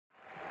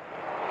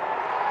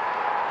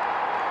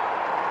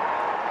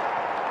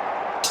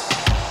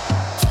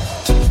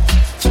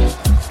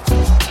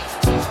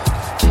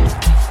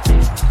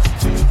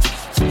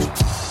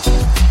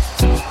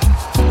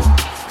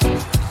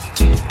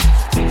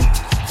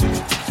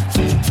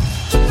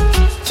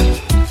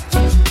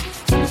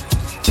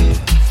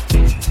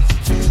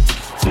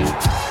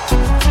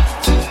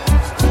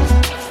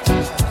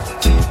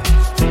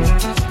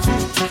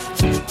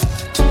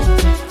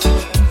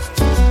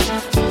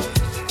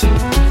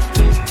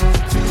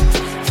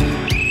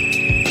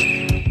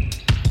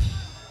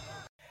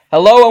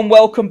Hello and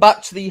welcome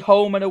back to the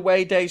Home and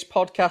Away Days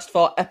podcast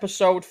for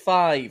episode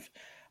 5.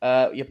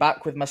 You're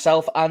back with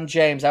myself and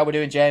James. How are we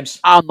doing, James?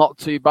 I'm not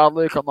too bad,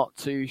 Luke. I'm not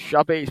too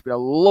shabby. It's been a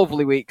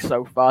lovely week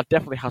so far.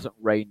 Definitely hasn't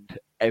rained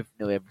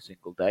nearly every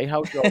single day.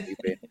 How's your week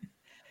been?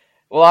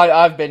 Well,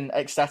 I've been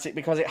ecstatic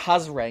because it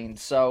has rained,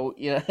 so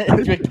you're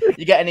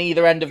getting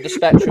either end of the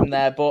spectrum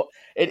there, but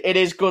it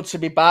is good to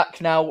be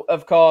back. Now,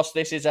 of course,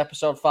 this is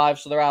episode 5,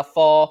 so there are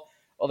 4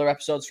 other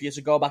episodes for you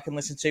to go back and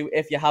listen to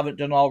if you haven't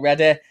done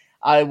already.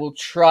 I will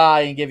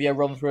try and give you a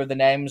run through of the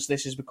names.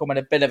 This is becoming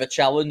a bit of a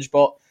challenge,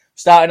 but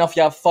starting off,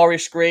 you have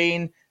Forest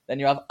Green, then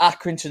you have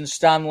Accrington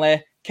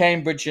Stanley,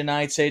 Cambridge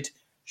United,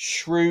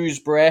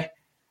 Shrewsbury,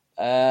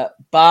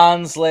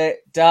 Barnsley,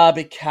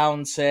 Derby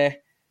County.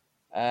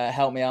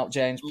 Help me out,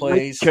 James,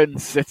 please.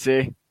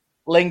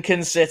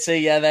 Lincoln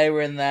City, yeah, they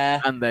were in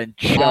there. And then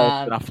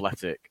Charlton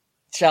Athletic.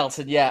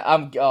 Charlton, yeah.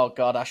 Oh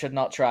God, I should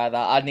not try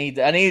that. I need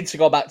to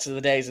go back to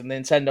the days of the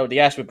Nintendo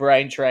DS with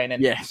brain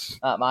training. Yes,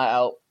 that might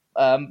help.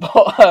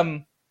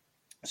 But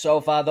so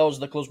far, those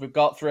are the clubs we've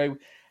got through.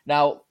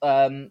 Now,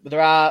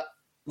 there are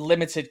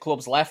limited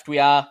clubs left. We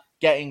are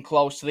getting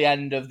close to the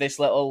end of this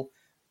little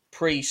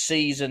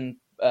pre-season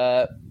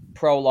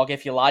prologue,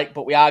 if you like,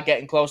 but we are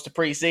getting close to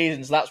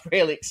pre-season, so that's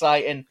really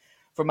exciting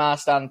from our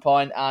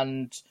standpoint,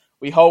 and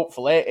we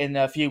hopefully, in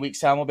a few weeks'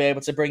 time, we'll be able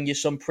to bring you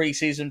some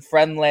pre-season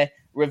friendly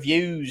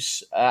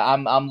reviews.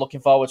 I'm looking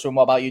forward to them.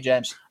 What about you,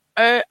 James?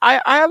 I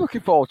am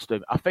looking forward to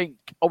them. I think,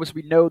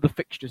 obviously, we know the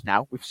fixtures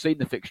now. We've seen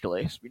the fixture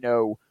list. We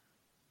know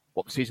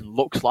what the season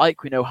looks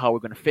like. We know how we're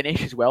going to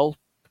finish as well.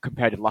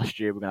 Compared to last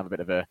year, we're going to have a bit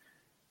of a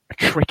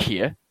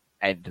trickier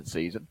end of the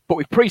season. But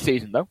with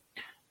pre-season, though,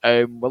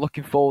 we're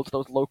looking forward to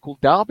those local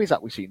derbies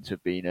that we seem to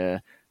have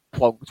been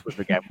plonked with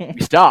again.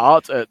 We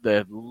start at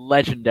the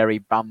legendary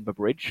Bamber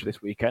Bridge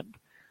this weekend.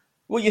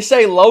 Well, you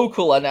say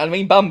local, and I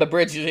mean Bamber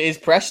Bridge is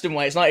Preston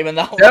way. It's not even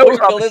that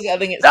local, is it? I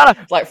think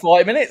it's like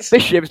 40 minutes.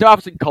 This year, there's no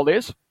Everton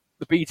Colliers.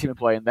 The B team are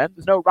playing then.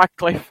 There's no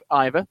Radcliffe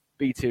either.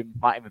 B team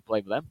might even play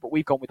with them. But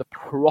we've gone with a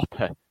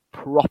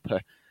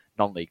proper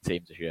non-league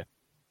teams this year.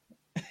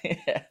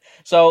 Yeah.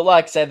 So,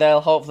 like I said, they'll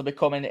hopefully be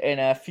coming in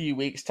a few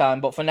weeks' time.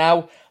 But for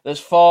now, there's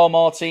 4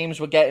 more teams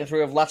we're getting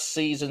through of last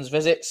season's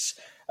visits.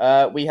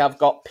 We have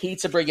got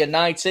Peterborough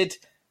United.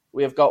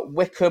 We have got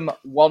Wycombe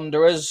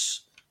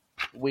Wanderers.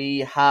 We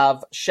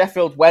have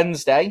Sheffield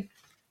Wednesday.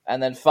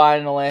 And then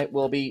finally,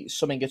 we'll be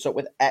summing it up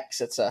with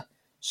Exeter.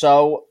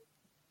 So,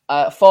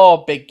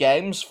 4 big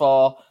games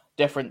for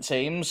different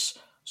teams.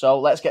 So,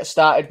 let's get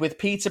started with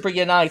Peterborough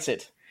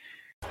United.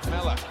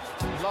 Miller,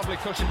 lovely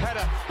cushion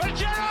header. But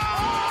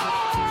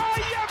oh,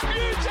 you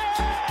beauty!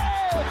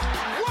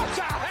 What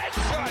a head,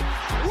 son!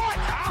 What a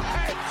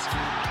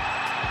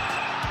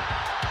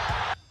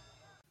head!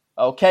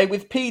 Okay,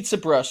 with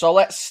Peterborough. So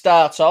let's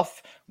start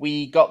off.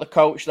 We got the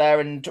coach there,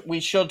 and we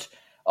should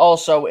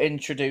also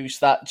introduce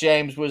that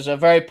James was a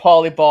very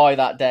poorly boy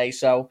that day,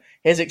 so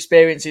his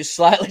experience is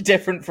slightly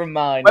different from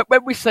mine.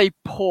 When we say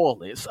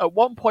poorly, at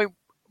one point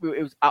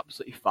it was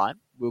absolutely fine.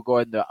 We were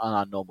going there on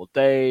our normal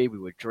day. We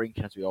were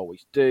drinking as we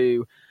always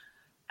do.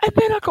 And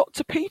then I got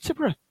to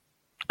Peterborough.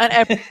 And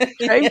everything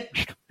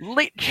changed.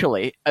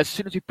 Literally, as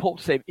soon as we pulled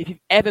the same, if you've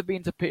ever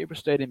been to Peterborough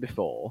Stadium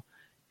before,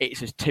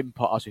 it's as tin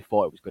pot as we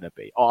thought it was going to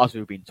be, or as we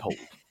were being told.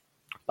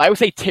 Like I would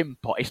say tin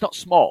pot. It's not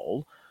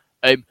small,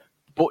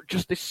 but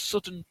just this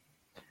sudden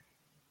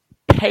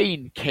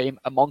pain came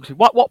amongst it.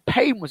 What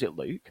pain was it,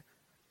 Luke?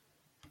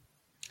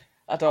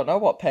 I don't know.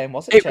 What pain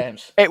was it,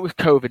 James? It was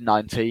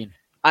COVID-19.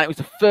 And it was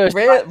the first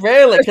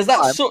Really? Because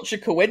that's such a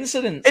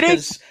coincidence. It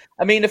is.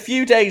 I mean, a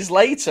few days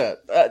later,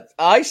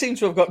 I seem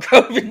to have got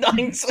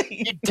COVID-19.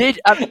 You did.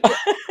 And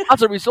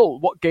as a result,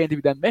 what game did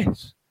we then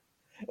miss?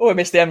 Oh, we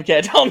missed the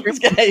MK Dons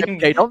game.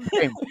 MK Dons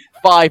game.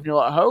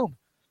 5-0 at home.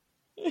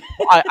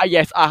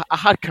 I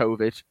had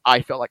COVID.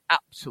 I felt like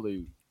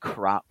absolute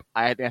crap.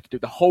 I had to do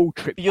the whole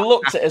trip. You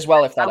looked it as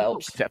well, if that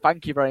helps.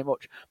 Thank you very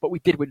much. But we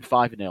did win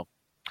 5-0.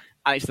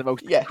 And it's the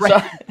most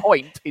depressing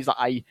point is that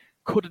I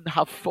couldn't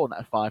have fun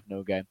at a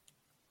 5-0 game.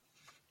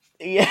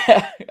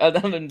 Yeah,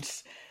 and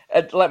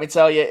let me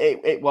tell you,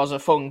 it was a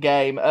fun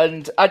game.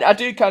 And I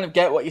do kind of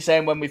get what you're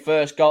saying when we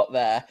first got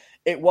there.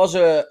 It was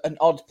an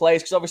odd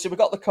place, because obviously we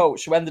got the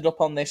coach who ended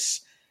up on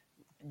this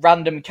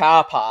random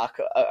car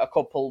park a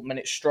couple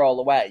minutes stroll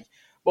away.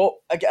 But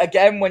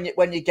again, when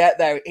you get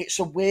there, it's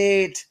a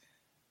weird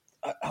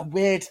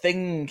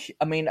thing.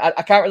 I mean, I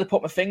can't really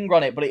put my finger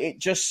on it, but it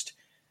just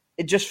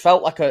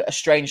felt like a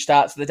strange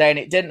start to the day, and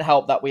it didn't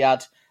help that we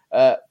had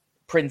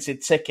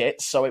printed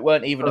tickets, so it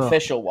weren't even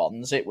official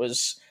ones. It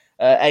was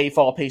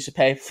A4 piece of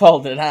paper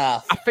folded in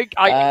half. I think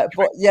I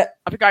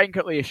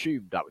incorrectly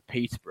assumed that with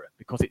Peterborough,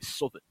 because it's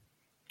southern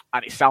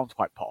and it sounds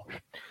quite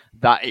posh,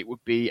 that it would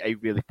be a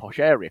really posh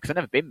area, because I've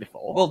never been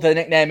before. Well, the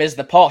nickname is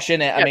the posh, innit?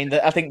 Yeah. I mean,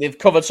 I think they've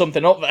covered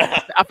something up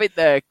there. I think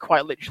they're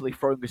quite literally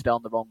throwing us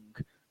down the wrong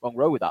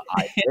road with that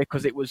idea,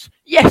 because it was,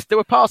 yes, there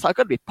were parts that are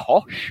going to be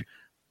posh,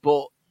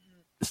 but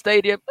the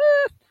stadium,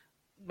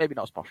 maybe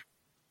not as posh.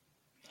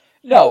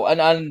 No,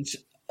 and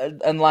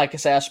like I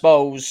say, I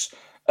suppose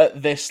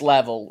at this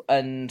level,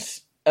 and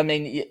I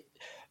mean,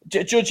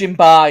 judging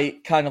by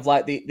kind of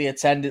like the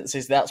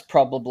attendances, that's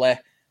probably,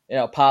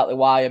 partly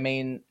why. I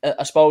mean,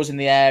 I suppose in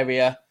the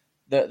area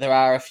that there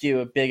are a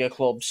few bigger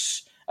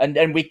clubs,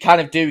 and we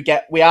kind of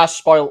we are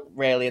spoilt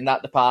really in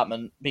that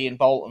department, being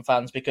Bolton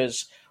fans,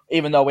 because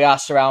even though we are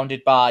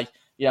surrounded by,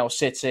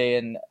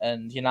 City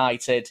and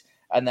United,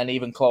 and then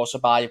even closer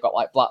by, you've got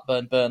like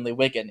Blackburn, Burnley,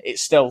 Wigan,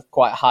 it's still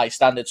quite a high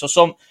standard.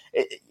 So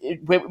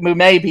we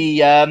may be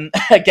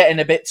getting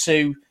a bit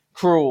too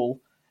cruel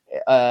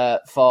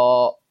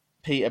for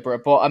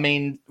Peterborough. But I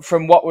mean,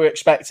 from what we were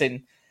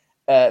expecting,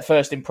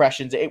 first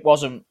impressions, it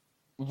wasn't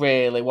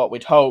really what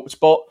we'd hoped.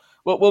 But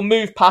we'll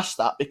move past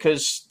that,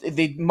 because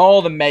they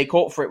more than make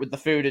up for it with the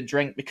food and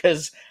drink,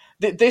 because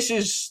this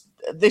is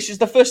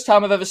the first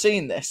time I've ever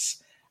seen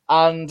this.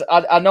 And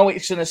I know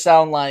it's going to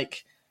sound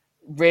like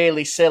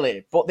really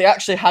silly, but they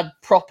actually had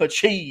proper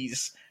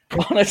cheese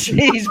on a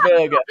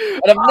cheeseburger,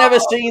 and I've never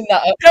seen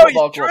that at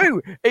No, it's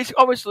true. It's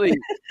obviously,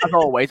 as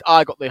always,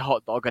 I got the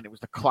hot dog, and it was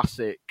the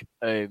classic.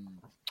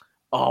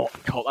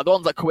 What call the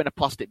ones that come in a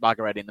plastic bag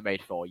already and they're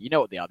made for you. You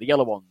know what they are, the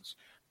yellow ones.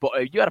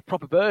 But you had a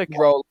proper burger,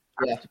 roll,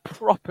 yeah,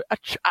 proper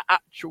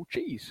actual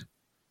cheese.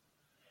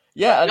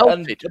 Yeah,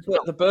 and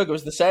the burger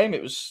was the same.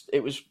 It was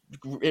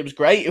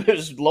great. It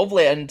was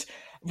lovely, and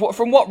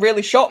from what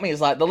really shocked me is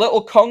like the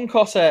little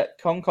concourse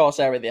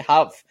area they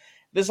have.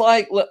 There's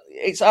like,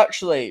 it's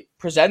actually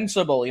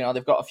presentable.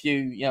 They've got a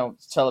few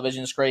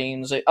television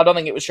screens. I don't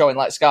think it was showing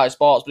like Sky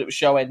Sports, but it was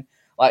showing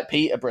like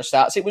Peterborough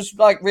stats. It was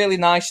like really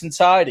nice and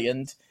tidy.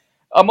 And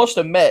I must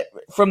admit,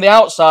 from the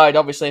outside,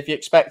 obviously, if you're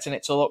expecting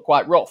it to look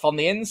quite rough, on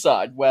the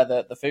inside where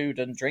the food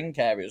and drink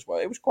areas were,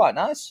 it was quite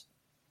nice.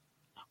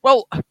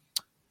 Well,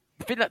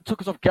 the thing that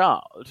took us off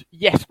guard,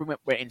 yes, we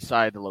went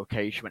inside the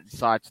location, went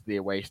inside to the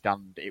away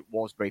stand. It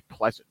was very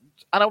pleasant,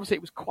 and obviously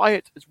it was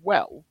quiet as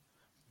well,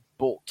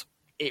 but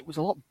it was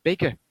a lot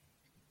bigger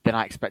than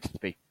I expected it to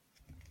be.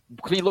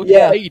 Because when you look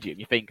at the stadium,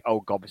 you think, oh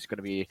God, this is going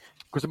to be...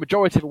 Because the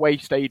majority of away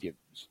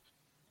stadiums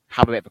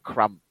have a bit of a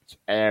cramped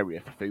area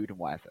for food and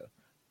whatever.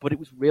 But it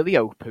was really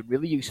open,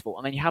 really useful.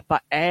 And then you had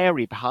that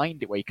area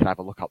behind it where you could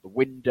either look out the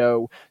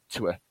window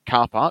to a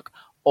car park,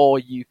 or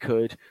you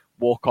could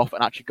walk off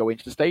and actually go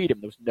into the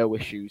stadium. There was no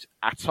issues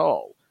at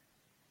all.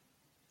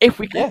 If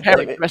we compare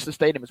it to the rest of the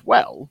stadium as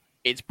well,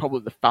 it's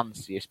probably the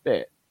fanciest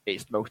bit.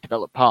 It's the most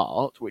developed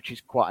part, which is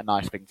quite a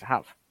nice thing to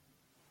have.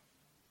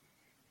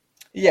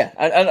 Yeah,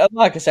 and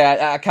like I say,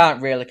 I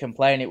can't really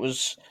complain. It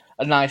was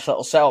a nice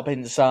little setup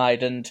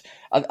inside, and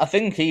I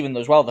think even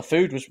as well, the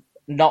food was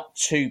not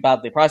too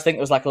badly priced. I think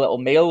it was like a little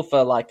meal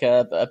for like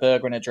a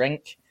burger and a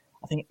drink.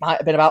 I think it might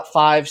have been about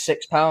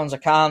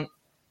 £5-6.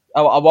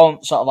 I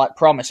won't sort of like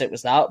promise it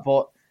was that,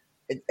 but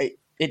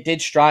it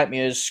did strike me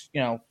as,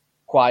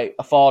 quite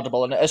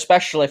affordable, and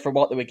especially for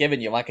what they were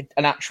giving you, like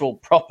an actual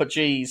proper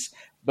cheese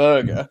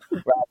burger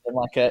rather than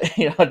like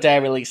a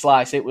Dairy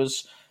slice.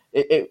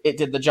 It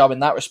did the job in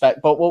that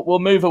respect. But we'll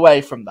move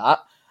away from that.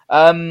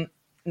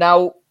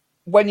 Now,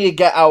 when you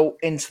get out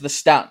into the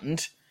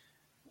stand,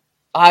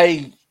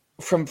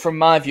 from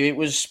my view, it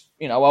was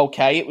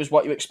okay. It was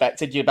what you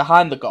expected. You're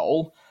behind the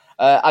goal.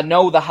 I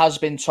know there has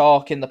been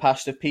talk in the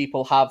past of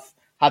people have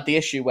had the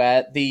issue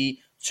where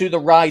to the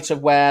right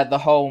of where the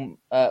home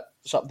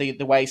sort of the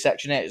away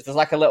section is, there's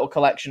like a little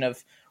collection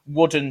of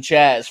wooden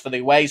chairs for the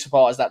away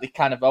supporters that they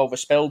kind of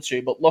overspilled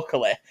to, but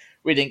luckily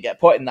we didn't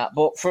get put in that.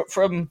 But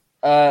from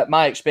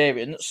my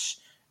experience,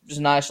 it was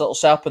a nice little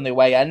setup in the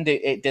away end.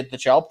 It did the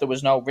job. There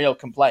was no real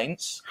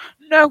complaints.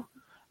 No,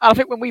 I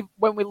think when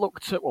we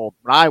looked at, or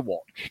when I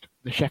watched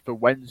the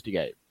Sheffield Wednesday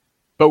game,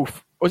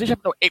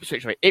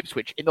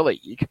 Ipswich in the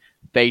league,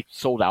 they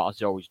sold out as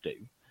they always do,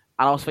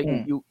 and I was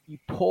thinking, you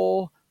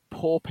poor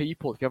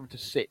people, if you're having to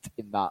sit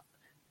in that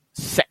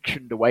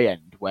sectioned away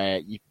end where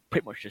you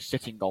pretty much just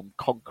sitting on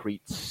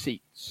concrete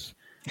seats.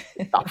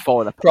 That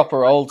falling apart.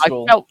 Proper old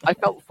school. I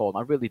felt for them.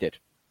 I really did.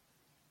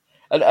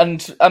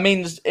 And I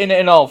mean,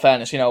 in all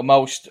fairness,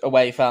 most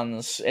away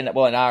fans in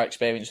our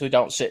experience, who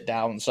don't sit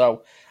down.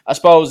 So I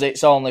suppose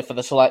it's only for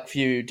the select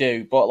few who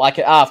do. But like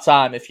at half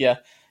time, if you're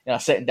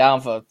sitting down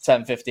for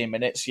 10, 15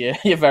 minutes,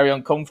 you're very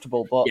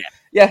uncomfortable. But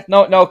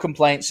no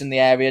complaints in the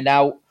area.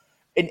 Now,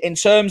 in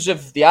terms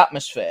of the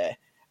atmosphere,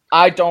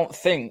 I don't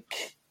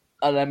think.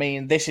 And I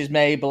mean, this is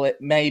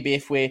maybe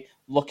if we're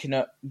looking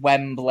at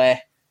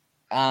Wembley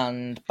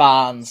and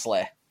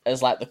Barnsley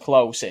as like the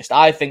closest.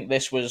 I think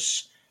this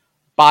was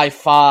by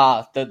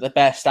far the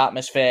best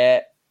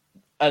atmosphere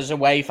as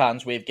away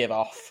fans we've give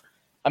off.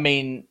 I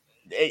mean,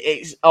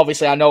 it's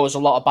obviously, I know there's a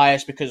lot of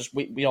bias because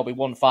we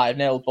won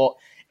 5-0, but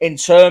in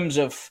terms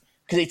of,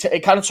 because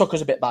it kind of took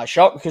us a bit by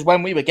shock, because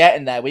when we were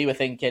getting there, we were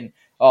thinking,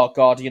 oh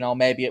God,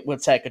 maybe it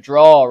would take a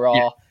draw,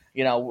 or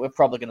we're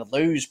probably going to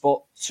lose.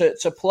 But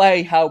to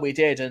play how we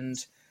did, and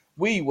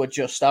we were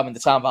just having the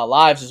time of our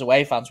lives as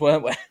away fans,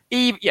 weren't we?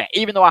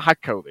 Even though I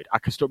had COVID, I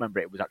can still remember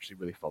it was actually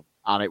really fun.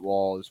 And it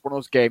was one of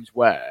those games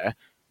where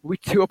we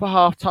 2 up at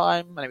half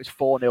time and it was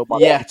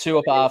 4-0. 2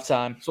 up at half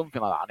time.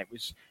 Something like that. And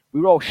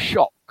we were all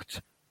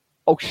shocked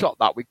oh, shot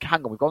that.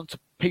 Hang on, we've gone to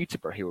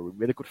Peterborough here. We're in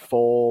really good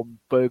form.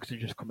 Ferguson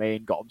just come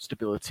in, got on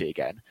stability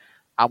again.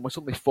 And we're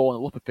suddenly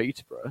 4-0 up at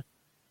Peterborough.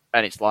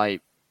 And it's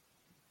like,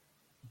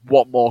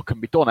 what more can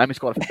be done? Emmy's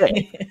got a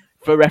fit.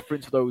 For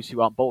reference, for those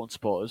who aren't Bolton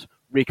supporters,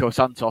 Rico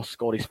Santos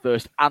scored his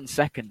first and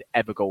second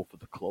ever goal for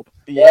the club.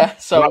 Yeah,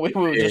 so we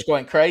were just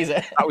going crazy.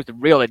 That was the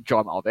real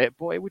enjoyment of it,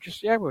 but it was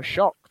just, we were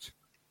shocked.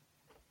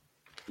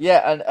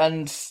 Yeah,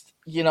 and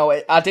you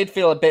know, I did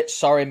feel a bit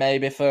sorry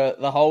maybe for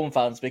the home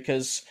fans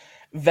because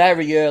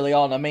very early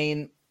on, I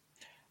mean,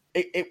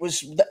 it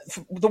was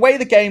the way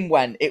the game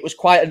went, it was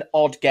quite an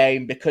odd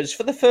game because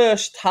for the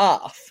first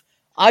half,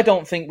 I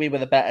don't think we were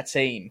the better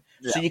team.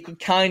 Yeah. So you could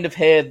kind of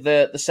hear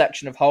the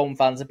section of home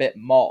fans a bit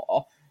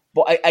more.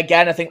 But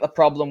again, I think the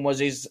problem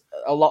is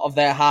a lot of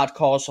their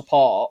hardcore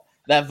support,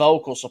 their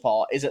vocal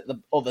support, is at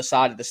the other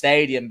side of the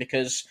stadium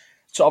because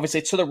so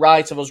obviously to the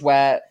right of us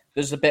where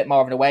there's a bit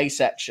more of an away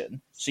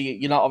section, so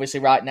you're not obviously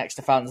right next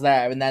to fans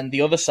there, and then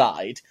the other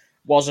side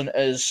wasn't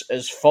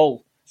as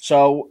full.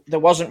 So there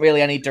wasn't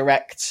really any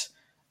direct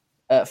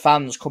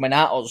fans coming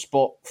at us,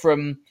 but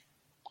from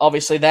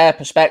obviously their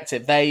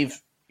perspective, they've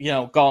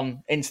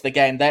gone into the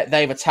game.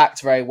 They've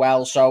attacked very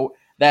well, so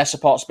their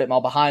support's a bit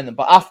more behind them.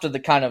 But after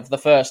the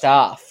first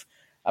half,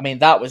 I mean,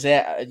 that was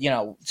it.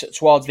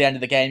 Towards the end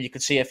of the game, you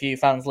could see a few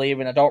fans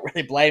leaving. I don't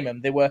really blame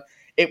them.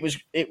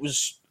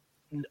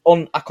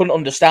 I couldn't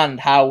understand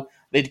how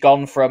they'd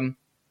gone from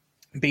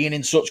being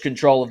in such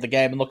control of the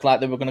game and looking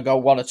like they were going to go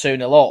 1 or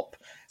 2-0 up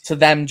to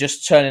them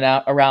just turning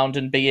around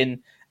and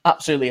being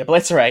absolutely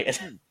obliterated.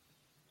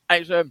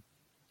 I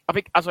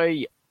think as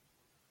a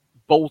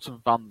Bolton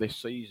fan this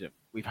season,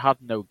 we've had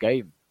no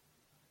game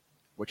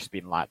which has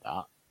been like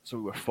that. So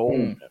we were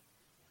 4-0.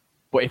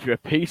 But if you're a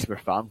Peterborough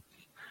fan,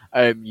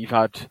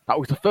 that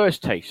was the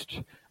first taste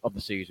of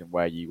the season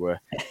where you were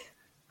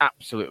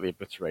absolutely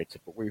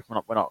obliterated. But we're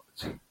not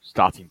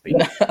starting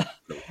beating.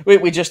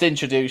 we just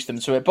introduced them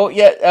to it. But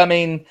yeah, I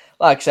mean,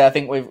 like I say, I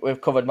think we've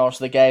covered most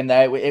of the game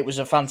there. It was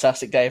a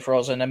fantastic day for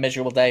us and a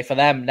miserable day for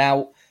them.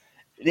 Now,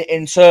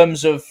 in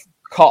terms of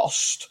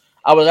cost,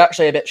 I was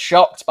actually a bit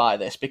shocked by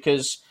this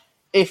because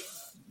if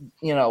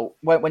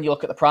when you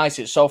look at the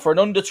prices, so for an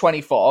under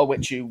 24,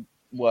 which you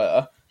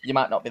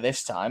might not be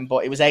this time,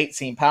 but it was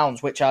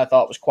 £18, which I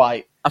thought was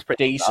quite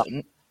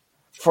decent.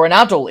 For an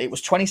adult, it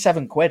was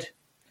 £27.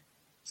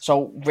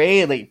 So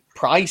really,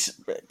 pricey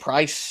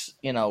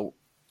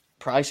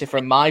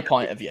from my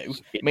point of view.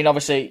 I mean,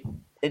 obviously,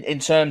 in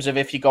terms of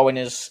if you're going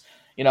as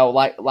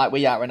like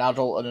we are an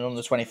adult and an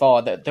under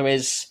 24, that there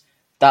is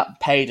that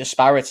pay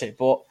disparity.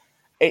 But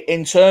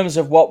in terms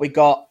of what we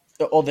got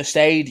at other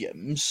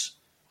stadiums,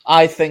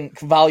 I think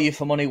value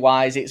for money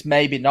wise, it's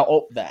maybe not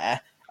up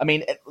there. I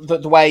mean,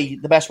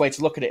 the best way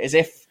to look at it is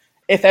if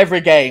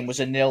every game was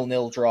a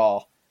 0-0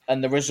 draw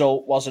and the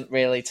result wasn't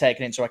really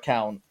taken into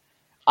account,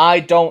 I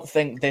don't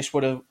think this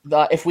would have.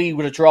 If we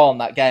would have drawn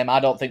that game, I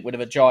don't think we'd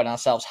have enjoyed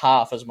ourselves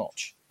half as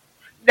much.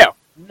 No,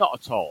 not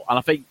at all. And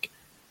I think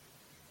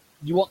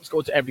you want to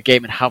go to every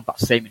game and have that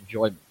same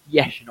enjoyment.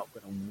 Yes, you're not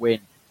going to win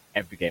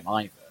every game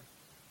either,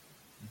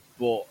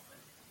 but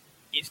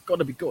it's got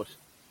to be good.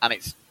 And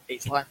it's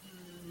like,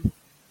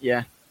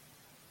 yeah.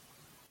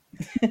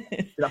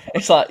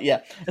 It's like,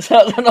 yeah.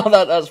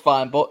 No, that's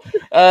fine. But,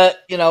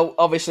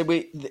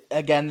 obviously,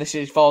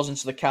 this falls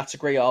into the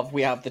category of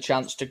we have the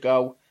chance to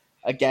go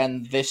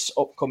again this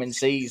upcoming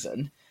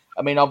season.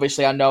 I mean,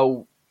 obviously, I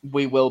know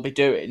we will be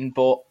doing,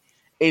 but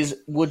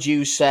would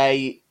you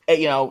say,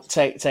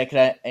 take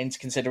it into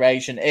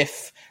consideration,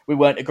 if we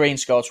weren't a green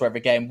score to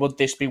every game, would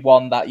this be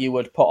one that you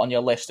would put on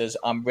your list as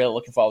I'm really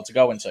looking forward to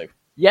going to?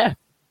 Yeah.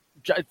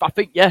 I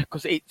think,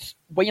 because it's,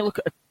 when you look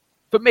at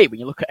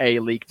a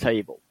league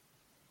table,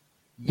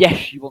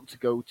 yes, you want to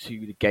go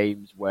to the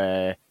games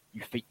where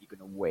you think you're going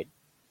to win,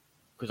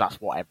 because that's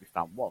what every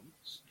fan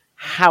wants.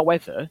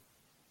 However,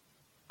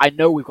 I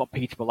know we've got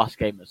Peterborough last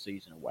game of the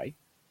season away,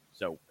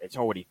 so it's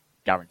already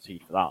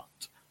guaranteed for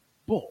that.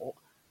 But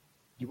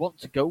you want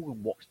to go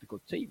and watch the good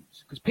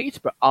teams, because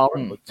Peterborough are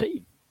a good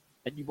team,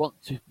 and you want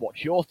to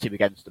watch your team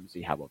against them and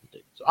see how well they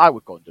do. So I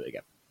would go and do it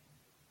again.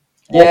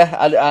 Yeah,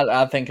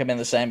 I think I'm in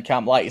the same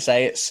camp. Like you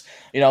say, it's,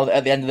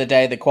 at the end of the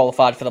day, they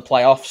qualified for the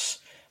playoffs.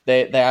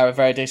 They are a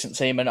very decent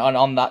team, and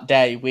on that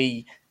day,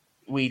 we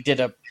did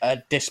a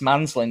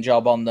dismantling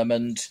job on them.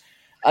 And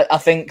I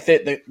think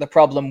that the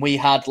problem we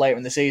had later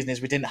in the season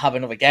is we didn't have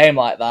another game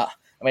like that.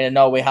 I mean, I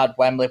know we had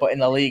Wembley, but in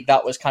the league,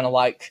 that was kind of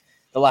like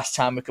the last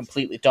time we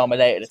completely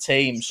dominated a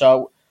team.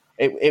 So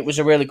it was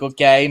a really good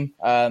game.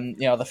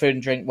 The food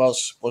and drink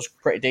was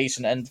pretty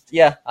decent, and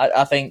yeah,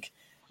 I think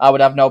I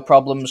would have no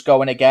problems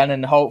going again,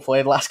 and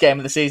hopefully the last game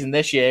of the season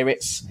this year,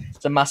 it's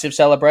a massive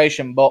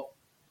celebration. But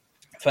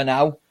for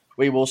now,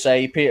 we will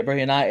say Peterborough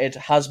United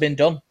has been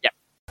done. Yep.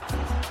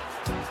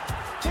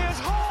 Here's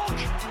Hogg!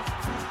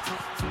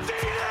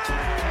 Deeney!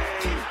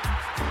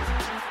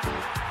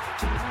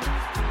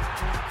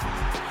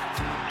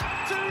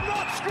 Do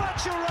not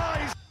scratch your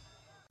eyes!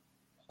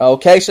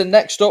 Okay, so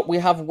next up we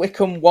have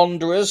Wycombe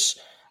Wanderers.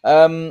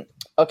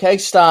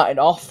 Starting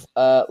off,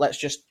 let's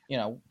just,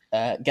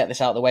 get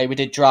this out of the way. We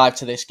did drive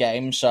to this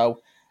game,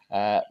 so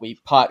we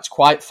parked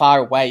quite far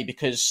away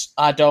because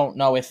I don't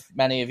know if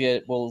many of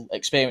you will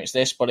experience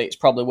this, but it's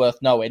probably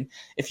worth knowing.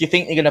 If you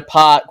think you're going to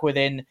park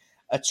within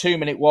a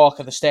 2-minute walk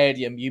of the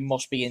stadium, you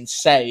must be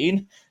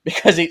insane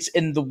because it's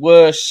in the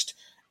worst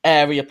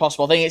area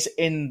possible. I think it's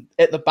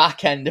at the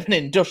back end of an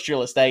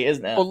industrial estate,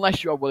 isn't it?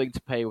 Unless you're willing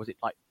to pay, was it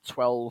like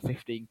 12,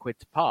 15 quid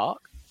to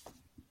park?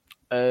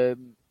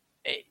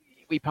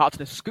 We parked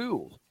in a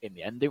school in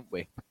the end, didn't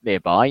we?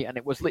 Nearby, and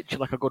it was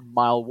literally like a good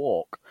mile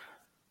walk.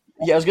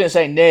 Yeah, I was going to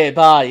say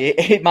nearby.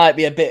 It might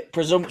be a bit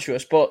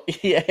presumptuous, but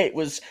yeah, it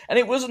was, and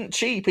it wasn't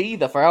cheap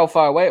either for how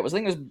far away it was. I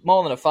think it was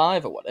more than a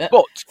 £5, wasn't it?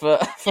 But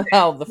for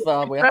how the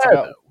far we had to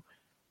go.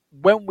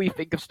 When we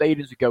think of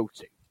stadiums we go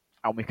to,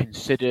 and we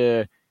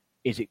consider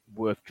is it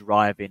worth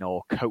driving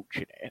or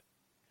coaching it,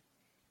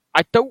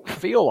 I don't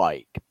feel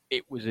like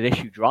it was an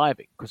issue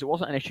driving because it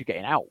wasn't an issue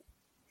getting out.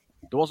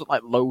 There wasn't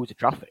like loads of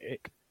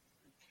traffic.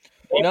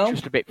 No,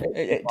 just a bit.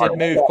 It did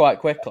move quite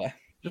quickly.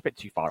 Just a bit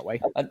too far away.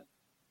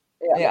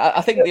 Yeah,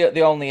 I think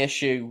the only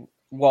issue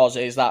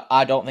is that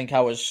I don't think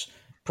I was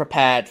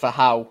prepared for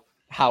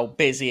how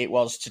busy it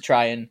was to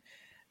try and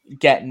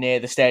get near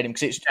the stadium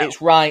because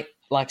it's right,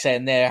 like I say,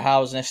 near a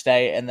housing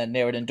estate and then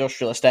near an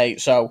industrial estate.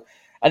 So,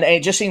 and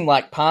it just seemed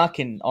like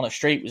parking on a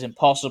street was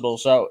impossible.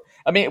 So,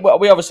 I mean,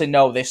 we obviously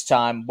know this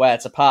time where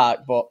to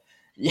park, but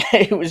yeah,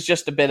 it was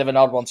just a bit of an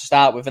odd one to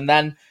start with. And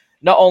then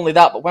not only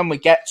that, but when we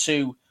get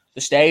to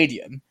the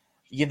stadium,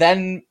 you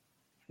then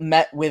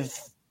met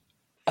with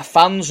a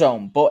fan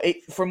zone, but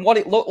from what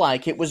it looked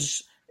like, it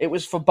was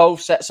for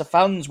both sets of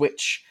fans,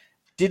 which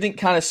didn't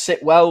kind of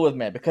sit well with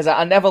me because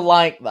I never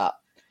liked that.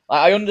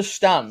 Like, I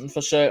understand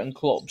for certain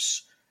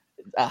clubs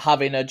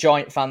having a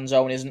joint fan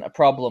zone isn't a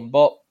problem,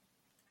 but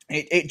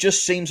it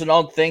just seems an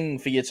odd thing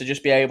for you to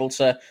just be able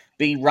to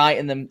be right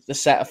in the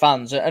set of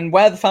fans. And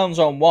where the fan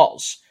zone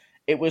was,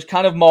 it was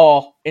kind of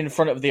more in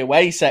front of the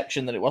away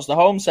section than it was the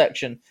home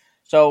section.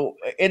 So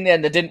in the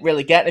end, I didn't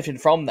really get anything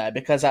from there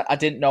because I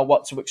didn't know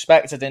what to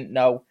expect. I didn't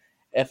know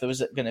if there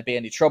was going to be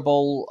any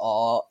trouble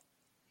or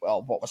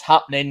what was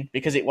happening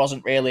because it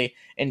wasn't really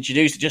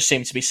introduced. It just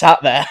seemed to be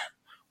sat there.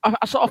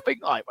 I sort of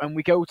think like when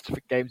we go to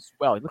different games as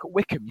well, you look at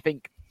Wycombe, you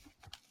think,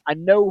 I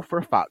know for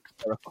a fact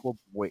they're a club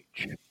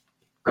which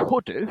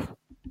could have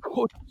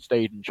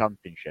stayed in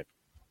Championship.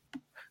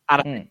 And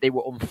I think they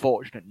were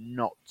unfortunate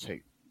not to.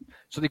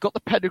 So they've got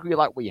the pedigree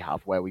like we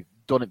have where we've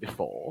done it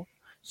before.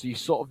 So you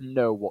sort of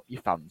know what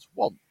your fans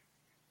want.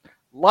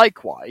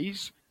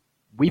 Likewise,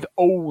 we've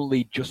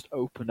only just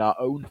opened our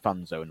own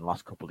fan zone in the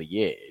last couple of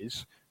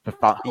years for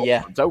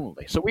fans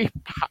only. So we're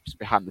perhaps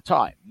behind the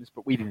times,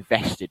 but we've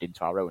invested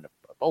into our own at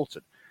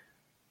Bolton.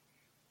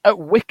 At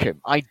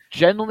Wycombe, I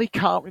generally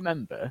can't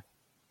remember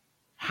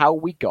how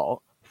we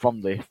got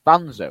from the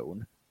fan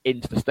zone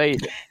into the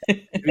stadium.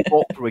 Did we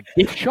walk through a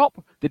gift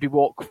shop? Did we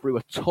walk through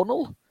a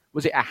tunnel?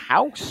 Was it a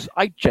house?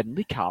 I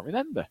generally can't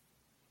remember.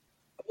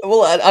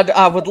 Well,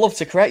 I would love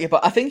to correct you,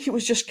 but I think it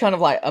was just kind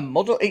of like a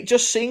muddle. It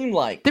just seemed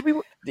like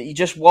that you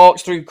just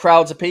walked through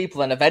crowds of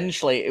people, and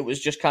eventually it was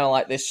just kind of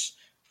like this.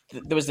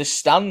 There was this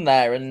stand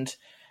there, and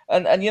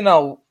you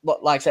know,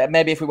 like I said,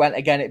 maybe if we went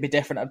again, it'd be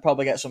different. I'd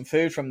probably get some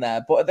food from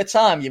there. But at the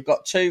time, you've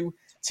got two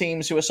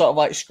teams who are sort of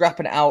like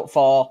scrapping it out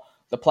for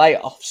the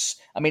playoffs.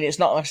 I mean, it's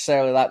not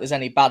necessarily like there's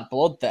any bad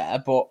blood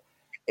there, but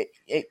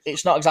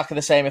it's not exactly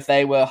the same if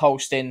they were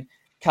hosting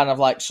kind of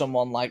like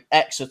someone like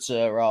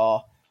Exeter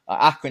or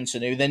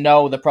Accrington, who they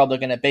know they're probably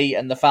going to beat,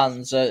 and the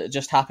fans are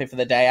just happy for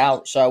the day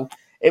out. So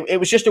it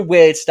was just a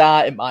weird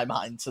start in my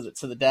mind to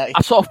the day.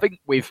 I sort of think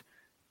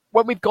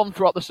when we've gone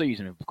throughout the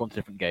season, we've gone to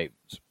different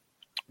games.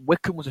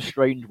 Wycombe was a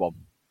strange one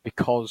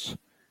because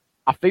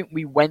I think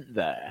we went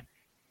there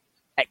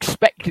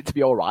expecting it to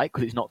be all right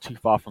because it's not too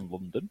far from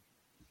London,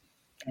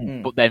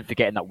 but then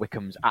forgetting that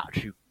Wycombe's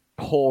actually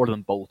poorer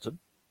than Bolton.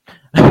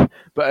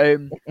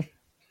 But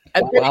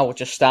wow, we're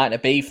just starting a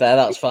beef there.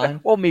 That's fine.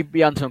 Well, me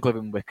and Tom live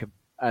in Wycombe,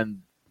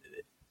 and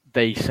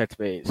they said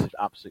to me it's an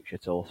absolute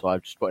shithole, so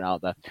I'm just putting it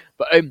out there.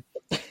 But and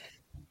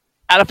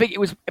I think it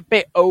was a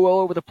bit all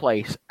over the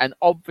place. And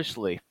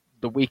obviously,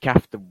 the week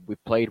after we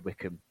played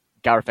Wycombe,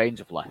 Gareth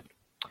Ainsworth left,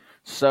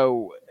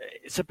 so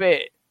it's a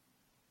bit.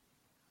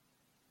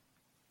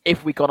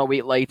 If we'd gone a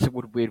week later,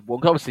 would we have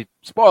won? Obviously,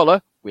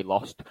 spoiler, we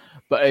lost.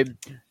 But I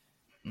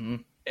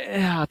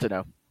don't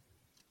know.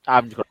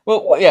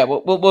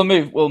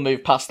 We'll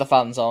move past the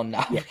fans on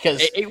now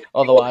because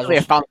otherwise,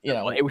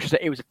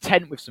 it was a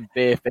tent with some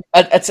beer.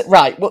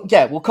 Right. Well,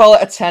 yeah, we'll call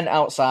it a tent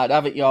outside.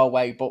 Have it your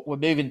way, but we're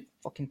moving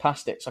fucking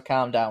past it, so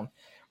calm down.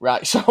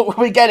 Right. So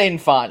we get in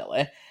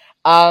finally,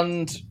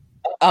 and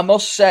I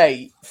must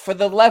say, for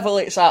the level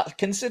it's at,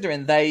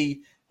 considering they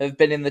have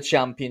been in the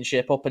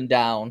Championship up and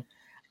down,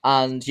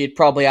 and you'd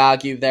probably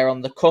argue they're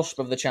on the cusp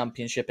of the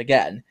Championship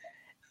again,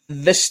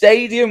 the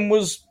stadium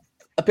was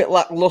a bit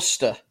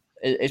lacklustre.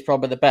 Is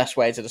probably the best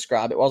way to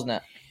describe it, wasn't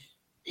it?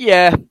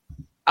 Yeah,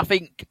 I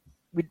think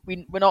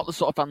we're not the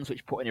sort of fans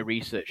which put any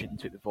research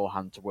into it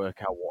beforehand to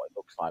work out what it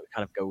looks like. We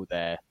kind of go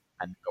there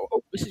and go,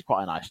 oh, this is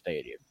quite a nice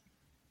stadium.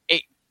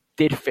 It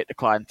did fit the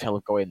clientele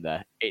of going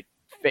there. It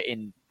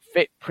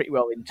fit pretty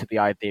well into the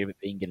idea of it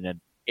being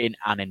in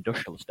an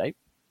industrial estate.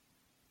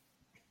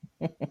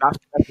 That's the best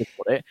way to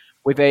put it.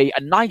 With a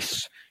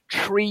nice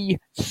tree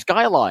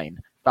skyline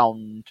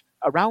found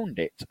around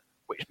it,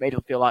 which made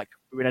it feel like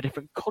we were in a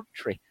different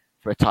country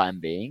for a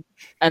time being,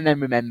 and then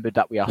remembered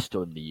that we are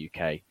still in the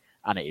UK,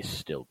 and it is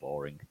still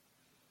boring.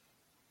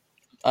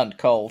 And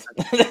cold.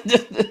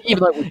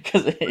 Even though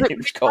it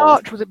was cold.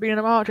 March, was it beginning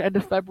of March, end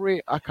of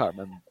February? I can't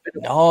remember.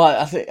 No,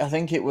 I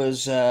think it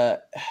was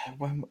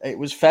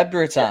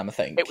February time. I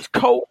think it was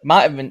cold.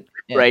 Might have been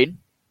rain,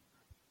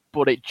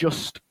 but it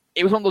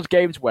was one of those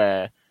games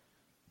where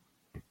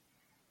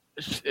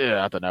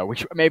I don't know.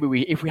 Which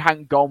maybe if we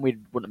hadn't gone, we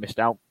wouldn't have missed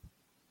out.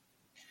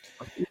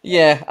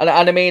 Yeah, and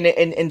I mean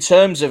in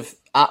terms of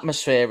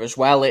atmosphere as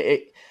well.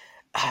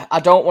 I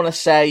don't want to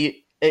say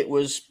it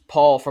was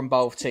poor from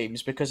both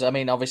teams because, I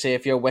mean, obviously,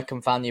 if you're a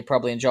Wycombe fan, you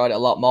probably enjoyed it a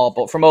lot more.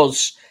 But from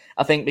us,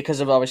 I think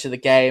because of obviously the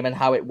game and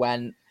how it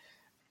went,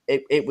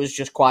 it was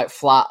just quite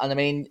flat. And I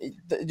mean,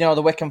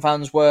 the Wycombe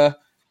fans were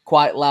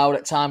quite loud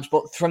at times,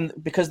 but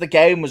because the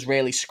game was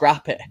really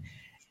scrappy,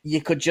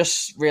 you could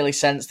just really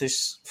sense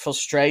this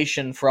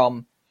frustration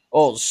from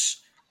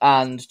us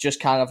and just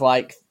kind of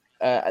like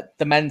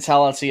the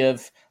mentality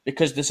of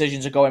because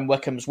decisions are going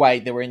Wycombe's way,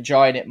 they were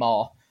enjoying it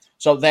more.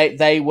 So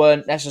they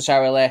weren't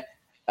necessarily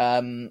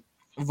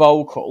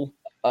vocal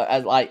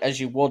as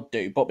you would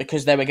do, but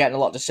because they were getting a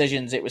lot of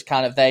decisions, it was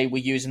kind of they were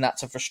using that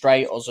to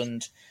frustrate us,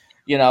 and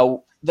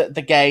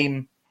the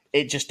game,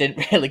 it just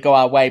didn't really go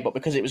our way. But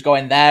because it was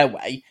going their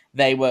way,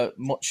 they were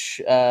much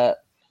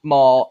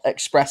more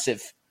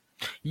expressive.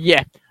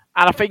 Yeah,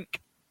 and I think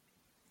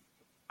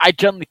I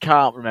generally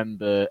can't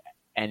remember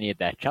any of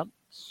their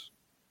chants.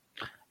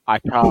 I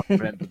can't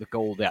remember the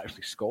goal they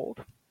actually scored.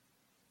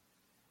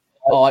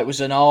 Oh, it was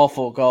an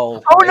awful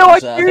goal. Oh no, I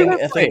think it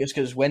was because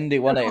it was windy,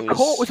 wasn't it?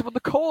 Was it on the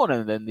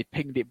corner and then they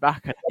pinged it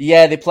back?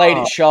 Yeah, they played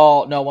it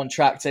short, no one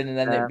tracked in, and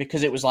then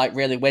because it was like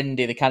really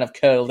windy, they kind of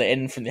curled it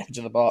in from the edge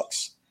of the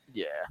box.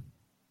 Yeah.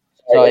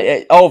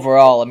 So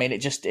overall, I mean, it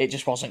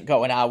just wasn't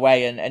going our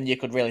way, and you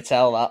could really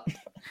tell that.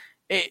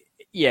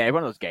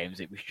 One of those games,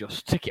 it was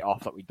just tick it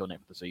off that we'd done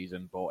it for the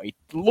season, but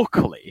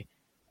luckily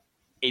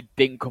it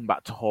didn't come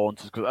back to haunt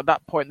us because at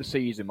that point in the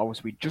season,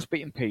 obviously we'd just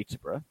beaten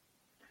Peterborough.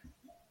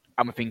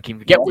 And we're thinking,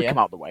 forget Wycombe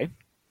out of the way.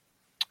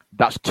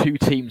 That's two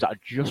teams that are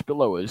just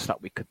below us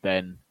that we could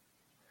then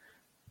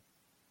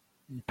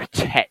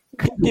protect.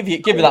 Give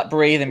you that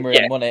breathing room,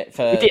 wouldn't it,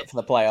 for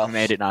the playoffs? We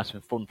made it nice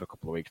and fun for a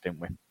couple of weeks, didn't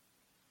we?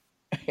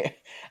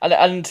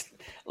 and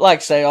like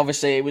I say,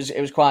 obviously it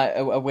was quite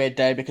a weird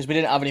day because we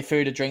didn't have any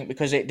food or drink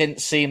because it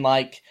didn't seem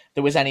like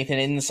there was anything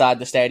inside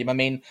the stadium. I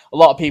mean, a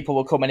lot of people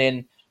were coming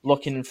in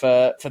looking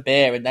for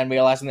beer and then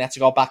realising they had to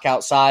go back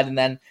outside, and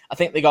then I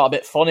think they got a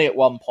bit funny at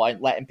one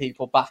point letting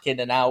people back in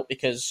and out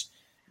because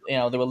they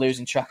were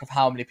losing track of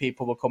how many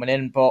people were coming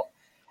in. But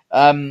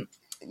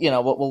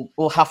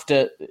we'll have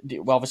to,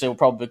 obviously we'll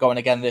probably be going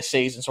again this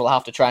season, so we'll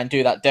have to try and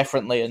do that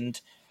differently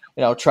and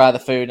try the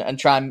food and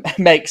try and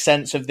make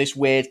sense of this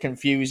weird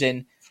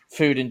confusing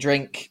food and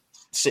drink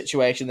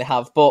situation they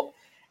have. But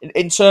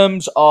in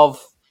terms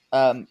of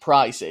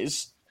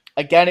prices,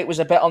 again, it was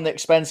a bit on the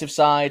expensive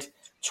side.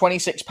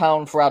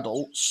 £26 for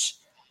adults,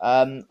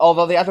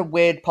 although they had a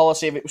weird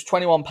policy of it was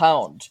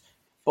 £21,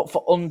 but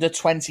for under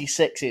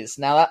 26s.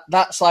 Now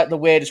that's like the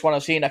weirdest one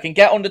I've seen. I can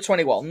get under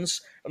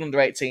 21s and under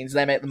 18s;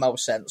 they make the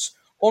most sense.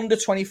 Under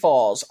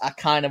 24s, I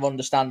kind of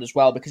understand as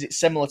well because it's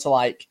similar to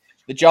like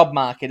the job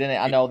market, isn't it?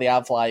 I know they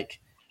have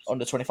like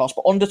under 24s,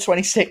 but under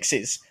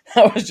 26s,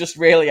 that was just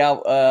really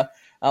out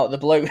of the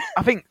blue.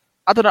 I think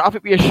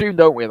we assume,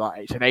 don't we, that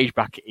it's an age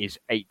bracket is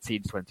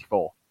 18 to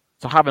 24.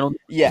 So having under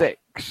 6,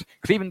 because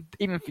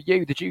even for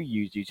you, did you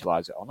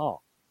utilise it or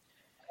not?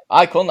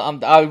 I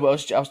couldn't. I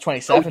was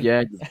 27. Oh,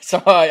 yeah.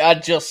 So I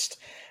just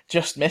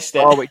missed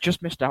it. Oh, it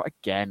just missed out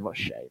again. What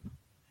a shame.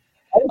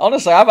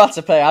 Honestly, I've had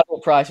to pay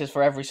adult prices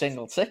for every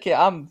single ticket.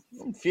 I'm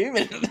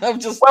fuming.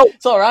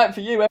 It's all right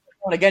for you. Every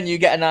now and again, you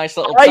get a nice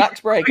little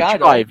tax break. I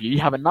drive you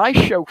have a nice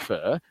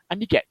chauffeur,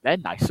 and you get there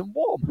nice and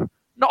warm.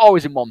 Not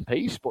always in one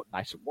piece, but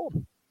nice and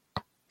warm.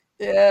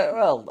 Yeah,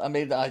 well, I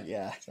mean,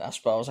 I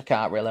suppose I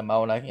can't really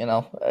moan.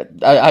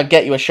 I'd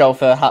get you a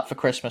chauffeur hat for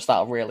Christmas.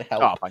 That'll really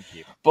help. Oh, thank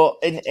you. But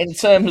in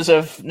terms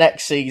of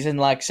next season,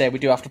 like I say, we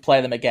do have to play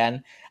them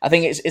again. I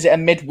think is it a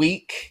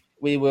midweek?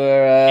 We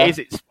were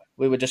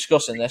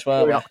discussing this,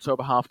 weren't we?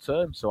 October half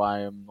term, so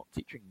I am not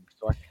teaching.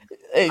 So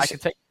I can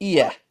take.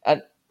 Yeah,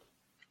 and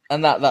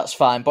that's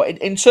fine. But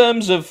in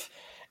terms of,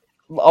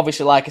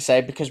 obviously, like I say,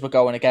 because we're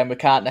going again, we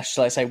can't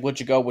necessarily say, would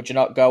you go, would you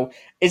not go?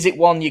 Is it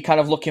one you're kind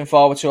of looking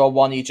forward to, or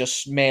one you're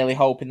just merely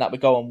hoping that we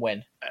go and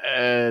win?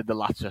 The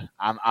latter.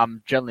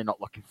 I'm generally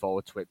not looking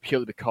forward to it,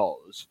 purely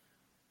because,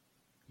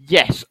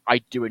 yes, I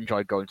do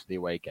enjoy going to the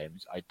away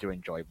games. I do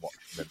enjoy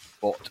watching them.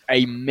 But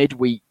a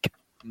midweek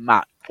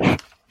match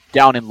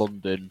down in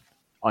London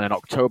on an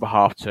October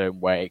half term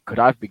where it could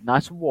either be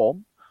nice and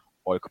warm,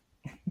 or it could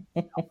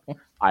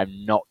I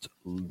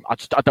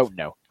don't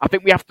know. I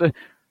think we have to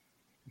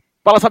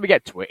by the time we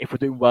get to it, if we're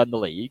doing well in the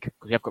league,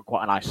 because we have got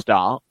quite a nice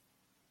start,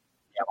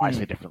 I might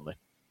say differently.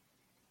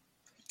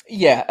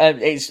 Yeah,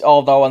 it's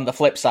although on the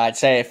flip side,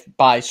 say if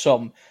by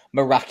some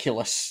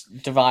miraculous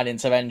divine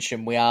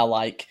intervention we are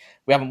like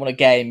we haven't won a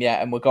game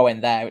yet and we're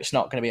going there, it's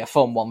not going to be a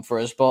fun one for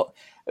us. But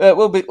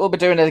we'll be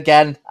doing it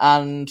again,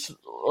 and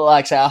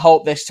like I say, I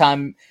hope this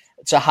time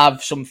to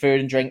have some food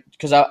and drink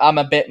because I'm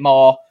a bit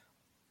more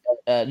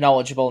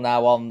knowledgeable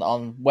now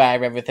on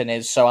where everything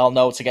is, so I'll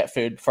know to get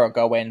food before I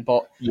go in.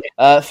 But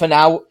for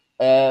now,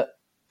 I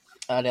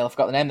nearly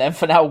forgot the name. Then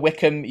for now,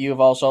 Wycombe,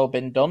 you've also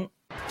been done.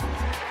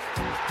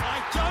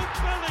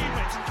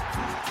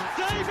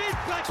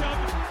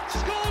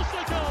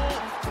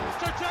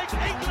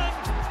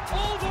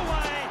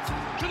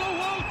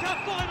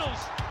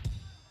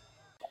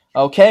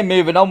 Okay,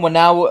 moving on. We're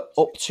now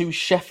up to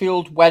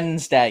Sheffield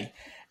Wednesday.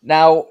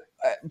 Now,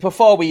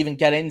 before we even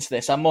get into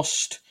this, I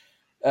must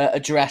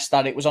address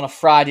that it was on a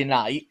Friday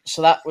night,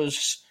 so that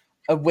was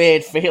a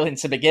weird feeling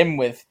to begin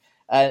with.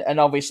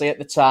 And obviously at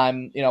the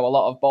time, a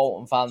lot of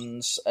Bolton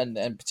fans, and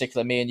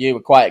particularly me and you,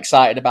 were quite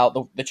excited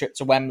about the trip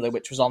to Wembley,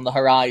 which was on the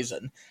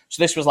horizon.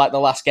 So this was like the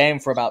last game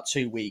for about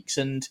 2 weeks,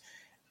 and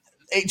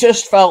it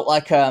just felt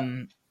like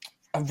a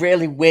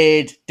really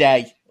weird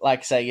day. Like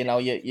I say,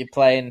 you're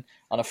playing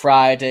on a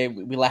Friday.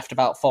 We left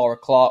about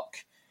 4:00,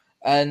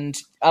 and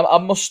I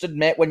must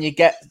admit, when you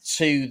get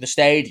to the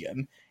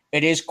stadium,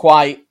 it is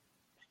quite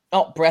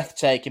not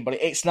breathtaking, but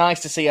it's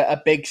nice to see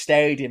a big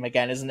stadium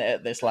again, isn't it,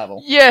 at this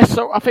level? Yeah,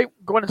 so I think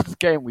going into this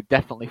game, we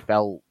definitely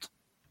felt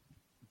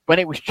when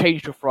it was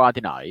changed to a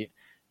Friday night,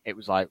 it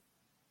was like,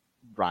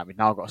 right, we've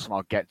now got to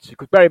somehow get to.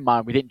 Because bear in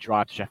mind, we didn't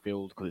drive to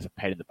Sheffield because it's a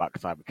pain in the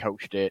backside. We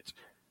coached it,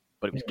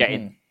 but it was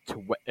getting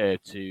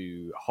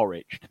to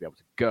Horwich to be able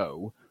to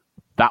go.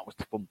 That was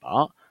the fun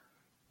part.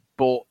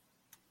 But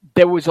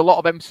there was a lot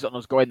of emphasis on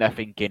us going there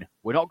thinking,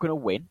 we're not going to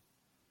win.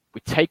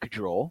 We take a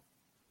draw.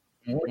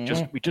 We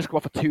just go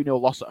off a 2-0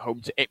 loss at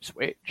home to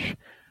Ipswich.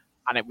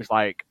 And it was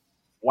like,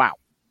 wow,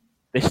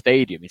 this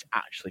stadium is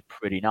actually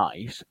pretty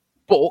nice.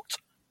 But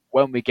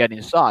when we get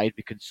inside,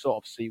 we can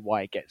sort of see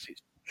why it gets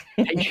its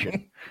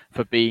reputation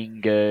for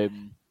being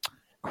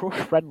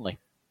crush-friendly.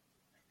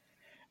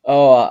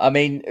 Oh, I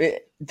mean,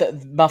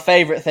 my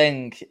favourite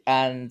thing,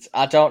 and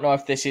I don't know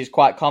if this is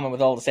quite common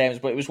with all the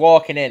stadiums, but it was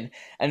walking in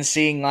and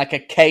seeing like a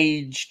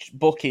caged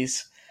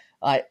bookies.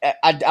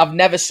 I've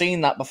never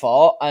seen that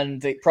before,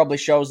 and it probably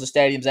shows the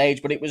stadium's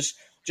age, but it was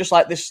just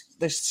like this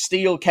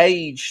steel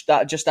cage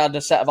that just had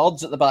a set of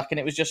odds at the back, and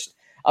it was just,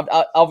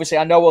 obviously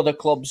I know other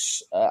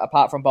clubs,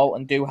 apart from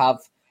Bolton, do have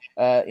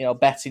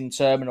betting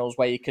terminals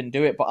where you can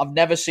do it, but I've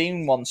never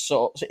seen one,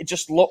 so it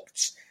just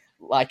looked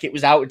like it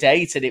was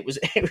outdated. It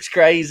was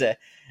crazy,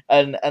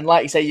 and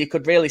like you say, you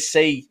could really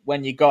see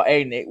when you got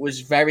in, it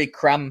was very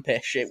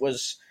crampish. It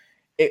was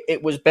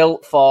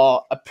built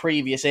for a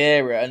previous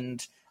era,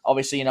 and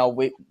obviously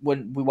we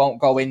won't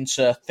go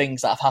into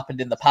things that have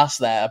happened in the past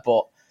there,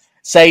 but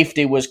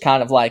safety was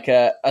kind of like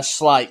a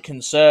slight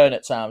concern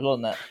at times,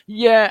 wasn't it?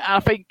 Yeah, I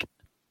think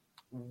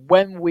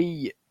when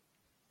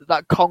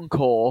that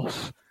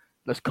concourse,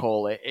 let's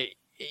call it,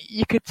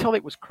 you could tell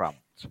it was cramped.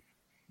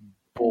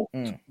 But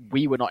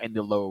we were not in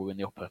the lower, we were in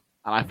the upper.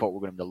 And I thought we were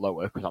going to be in the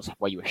lower because that's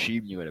where you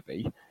assume you were going to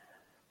be.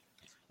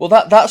 Well,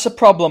 that's a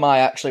problem I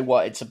actually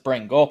wanted to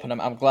bring up, and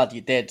I'm glad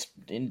you did,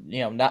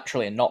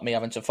 naturally, and not me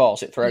having to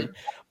force it through.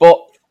 But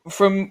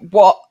from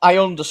what I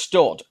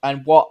understood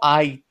and what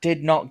I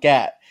did not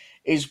get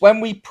is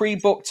when we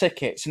pre-booked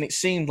tickets, and it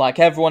seemed like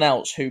everyone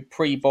else who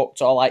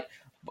pre-booked or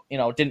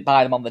didn't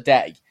buy them on the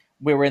day,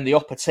 we were in the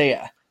upper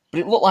tier.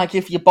 But it looked like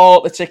if you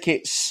bought the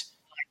tickets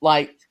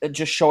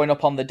just showing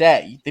up on the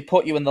day, they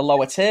put you in the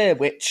lower tier,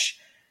 which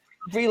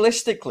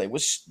realistically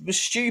was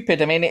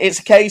stupid. I mean, it's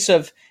a case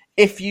of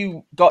if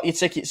you got your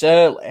tickets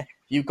early,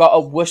 you got a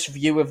worse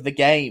view of the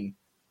game,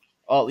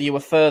 or you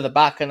were further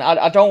back, and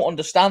I don't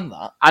understand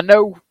that. I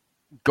know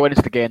going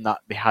into the game that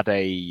they had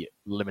a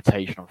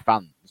limitation on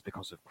fans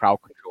because of crowd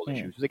control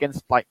issues. It was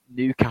against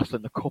Newcastle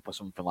in the Cup or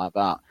something like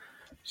that.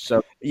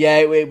 So yeah,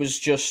 it was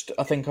just,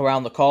 I think,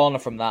 around the corner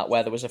from that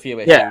where there was a few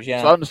issues.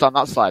 Yeah. So I understand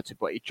that side too,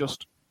 but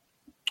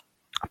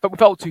I thought we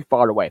felt too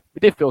far away. We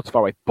did feel too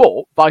far away,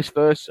 but vice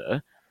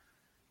versa.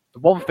 The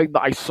one thing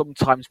that I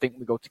sometimes think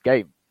when we go to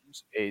games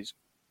is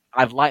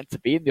I'd like to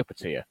be in the upper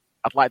tier.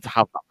 I'd like to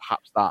have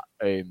that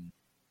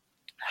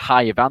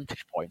higher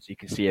vantage point so you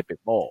can see a bit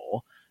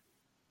more.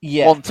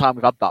 Yeah. One time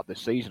we've had that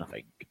this season, I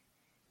think.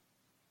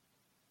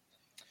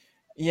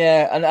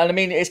 Yeah, and I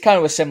mean it's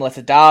kind of similar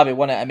to Derby,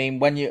 wasn't it? I mean,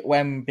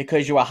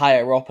 because you were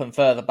higher up and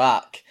further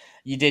back,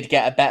 you did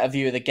get a better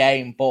view of the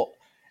game. But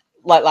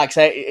like I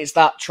say, it's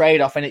that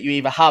trade-off in it. You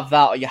either have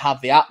that or you have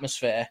the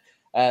atmosphere.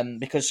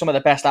 Because some of the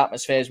best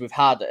atmospheres we've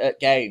had at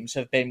games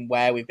have been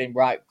where we've been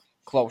right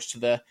close to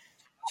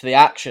the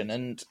action.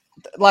 And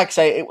like I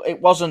say,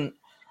 it wasn't.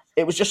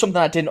 It was just something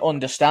I didn't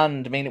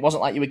understand. I mean, it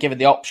wasn't like you were given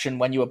the option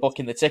when you were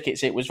booking the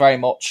tickets. It was very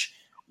much,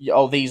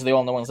 these are the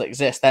only ones that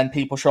exist. Then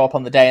people show up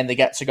on the day and they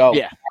get to go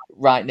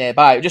right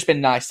nearby. It would just been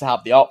nice to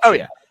have the option. Oh,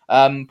 yeah.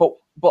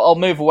 But I'll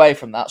move away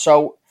from that.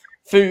 So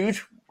food,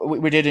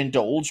 we did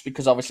indulge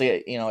because obviously,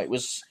 it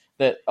was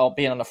that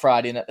being on a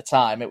Friday, and at the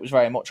time it was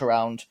very much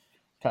around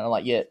kind of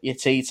like your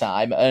tea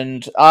time.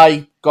 And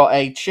I got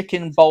a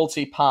chicken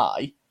balti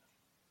pie.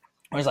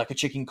 It was like a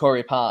chicken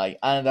curry pie,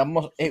 and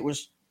it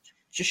was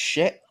just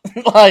shit.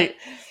 Like,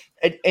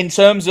 in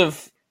terms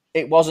of,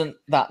 it wasn't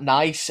that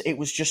nice. It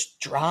was just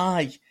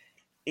dry.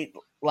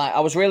 I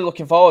was really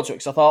looking forward to it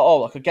because I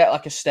thought, I could get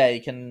like a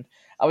steak, and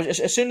I was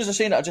as soon as I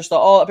seen it, I just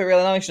thought, that'd be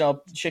really nice,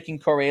 chicken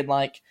curry and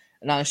like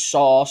a nice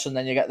sauce, and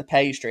then you get the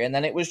pastry, and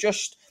then it was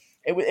just,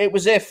 it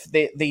was if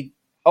they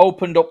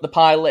opened up the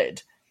pie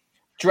lid,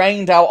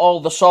 drained out all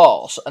the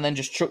sauce, and then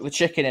just chucked the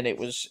chicken in. It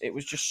was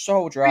just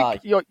so dry.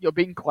 You're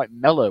being quite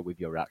mellow with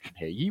your reaction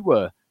here. You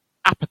were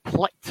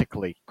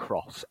apoplectically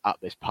cross at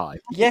this pie.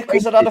 Yeah,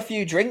 because I'd had a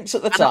few drinks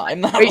at the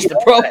time. That was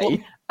the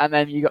problem. And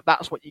then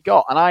that's what you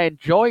got. And I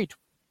enjoyed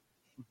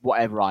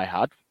whatever I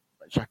had,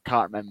 which I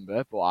can't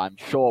remember, but I'm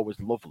sure was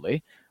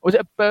lovely. Was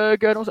it a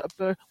burger? Was it a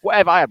burger?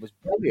 Whatever I had was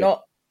brilliant.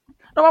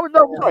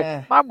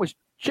 Mine was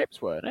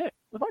chips, weren't it? It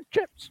was like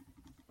chips.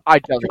 I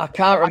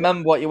can't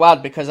remember what you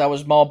had because I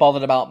was more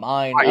bothered about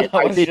mine. I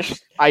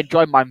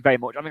enjoyed mine very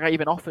much. I think I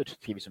even offered to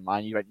give you some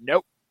mine. You went,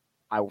 nope,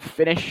 I will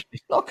finish.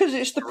 Not because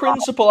it's the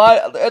principle.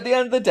 At the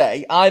end of the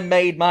day, I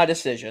made my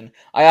decision.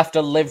 I have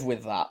to live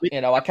with that.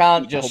 I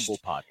can't just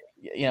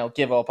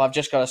give up. I've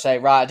just got to say,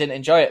 right, I didn't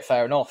enjoy it.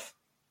 Fair enough.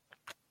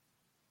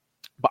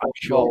 But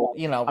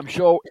I'm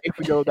sure if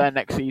we go there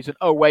next season,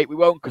 we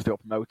won't because they're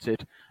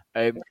promoted.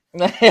 Well,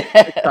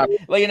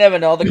 you never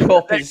know. The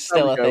cup is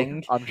still a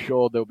thing. I'm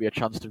sure there'll be a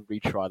chance to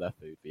retry their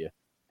food for you.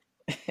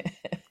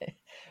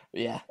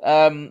 Yeah.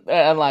 And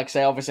like I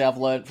say, obviously I've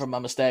learned from my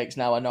mistakes.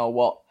 Now I know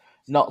what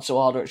not to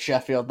order at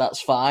Sheffield.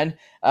 That's fine.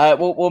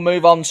 We'll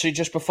move on to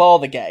just before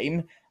the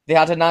game. They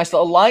had a nice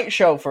little light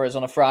show for us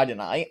on a Friday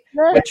night,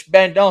 which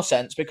made no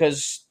sense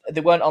because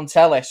they weren't on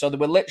telly, so they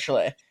were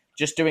literally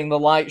just doing the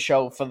light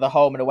show for the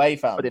home and away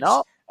fans. But they're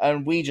not.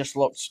 And we just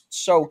looked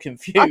so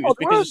confused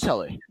because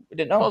telly. We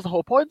didn't know. That was the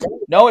whole point.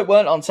 No, it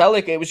weren't on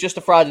telly. It was just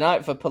a Friday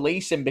night for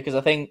policing because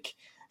I think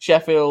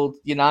Sheffield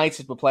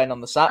United were playing on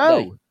the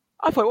Saturday. Oh,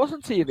 I thought it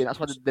wasn't TV. That's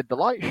why they did the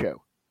light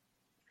show.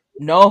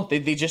 No,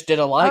 they just did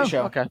a light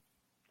show. Okay.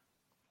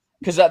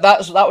 Because that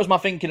was my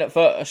thinking at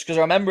first. Because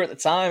I remember at the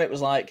time it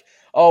was like,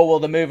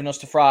 they're moving us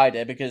to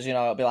Friday because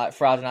it'll be like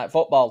Friday night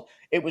football.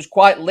 It was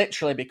quite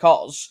literally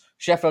because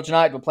Sheffield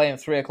United were playing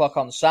 3:00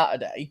 on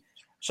Saturday.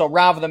 So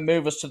rather than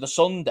move us to the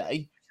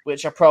Sunday,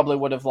 which I probably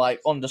would have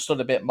understood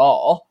a bit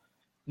more,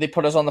 they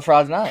put us on the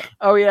Friday night.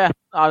 Oh yeah,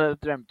 I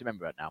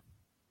remember it now.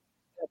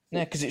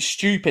 Yeah, because it's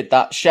stupid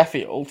that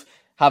Sheffield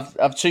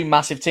have two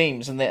massive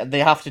teams and they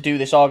have to do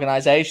this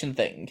organisation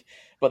thing,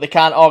 but they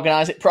can't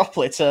organise it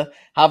properly to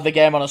have the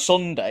game on a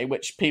Sunday,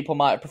 which people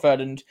might have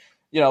preferred. And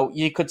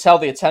you could tell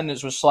the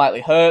attendance was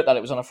slightly hurt that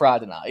it was on a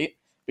Friday night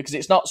because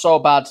it's not so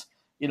bad,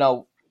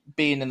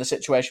 being in the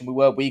situation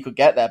we could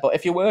get there. But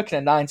if you're working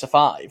a 9 to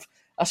 5.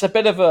 That's a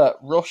bit of a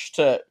rush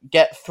to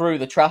get through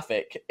the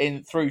traffic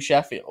through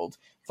Sheffield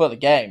for the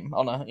game.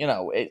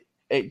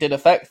 It did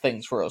affect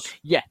things for us.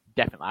 Yeah,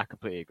 definitely. I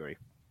completely agree.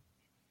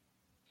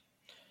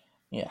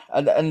 Yeah,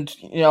 and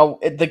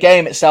the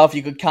game itself,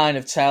 you could kind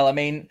of tell. I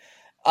mean,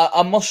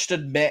 I must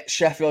admit,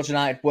 Sheffield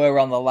United were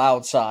on the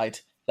loud side.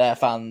 Their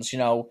fans,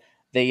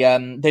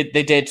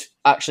 they did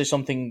actually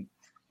something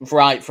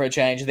right for a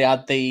change. They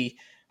had the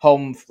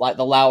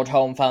loud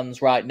home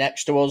fans right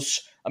next to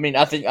us. I mean,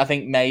 I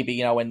think maybe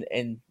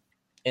in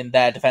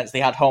their defence they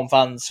had home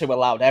fans who were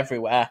loud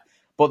everywhere,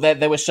 but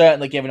they were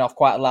certainly giving off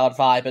quite a loud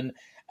vibe, and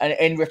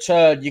in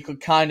return you could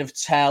kind of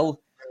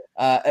tell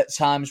at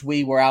times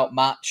we were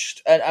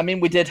outmatched. And I mean,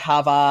 we did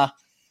have our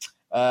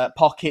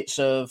pockets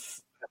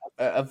of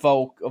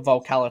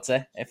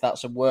vocality, if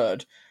that's a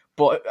word,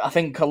 but I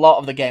think a lot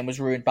of the game was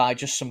ruined by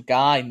just some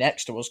guy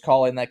next to us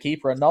calling their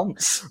keeper a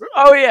nonce.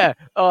 Oh yeah,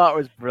 that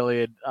was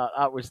brilliant.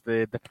 That was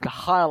the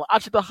highlight.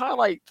 Actually, the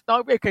highlight.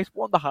 No, okay,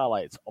 one of the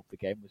highlights of the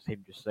game was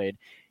him just saying,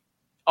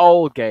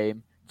 "All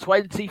game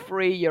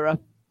 23, you're a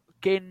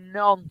fucking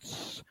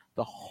nonce."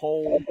 The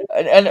whole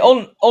and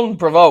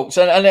unprovoked,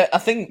 and I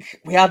think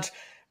we had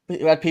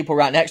people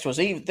right next to us.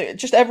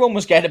 Just everyone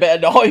was getting a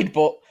bit annoyed,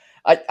 but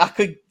I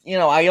could,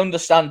 I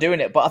understand doing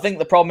it, but I think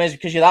the problem is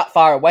because you're that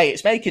far away,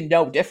 it's making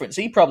no difference.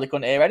 He probably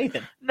couldn't hear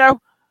anything. No,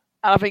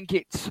 and I think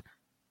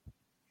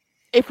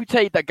if we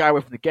take that guy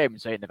away from the game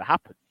and say it never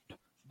happened,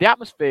 the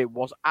atmosphere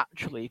was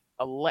actually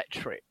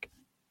electric.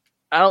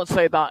 I don't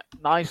say that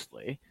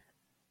nicely.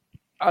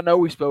 I know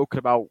we've spoken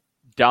about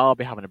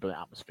Derby having a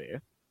brilliant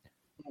atmosphere.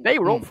 They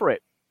were up for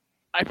it.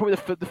 I probably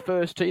the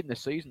first team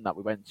this season that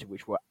we went to,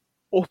 which were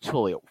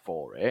utterly up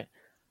for it.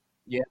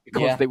 Yeah,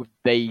 because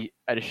they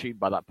had assumed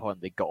by that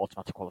point they got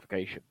automatic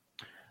qualification,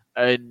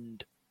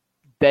 and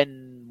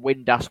then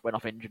Windass went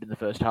off injured in the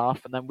first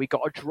half, and then we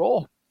got a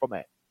draw from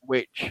it,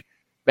 which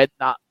meant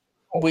that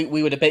we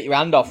would have bit your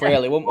hand off,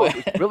 really, wouldn't we?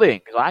 It was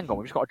brilliant because hang on,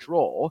 we just got a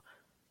draw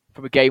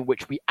from a game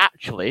which we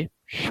actually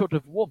should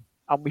have won,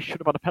 and we should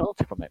have had a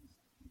penalty from it.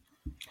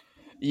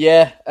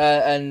 Yeah,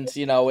 and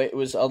it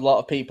was a lot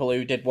of people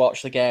who did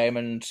watch the game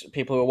and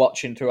people who were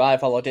watching through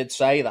iFollow did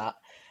say that,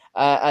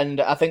 and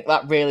I think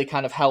that really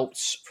kind of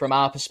helped from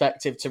our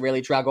perspective to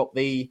really drag up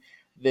the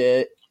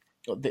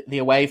the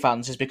away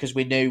fans, is because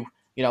we knew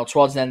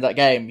towards the end of that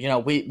game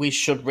we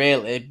should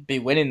really be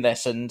winning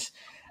this, and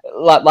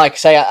like I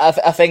say,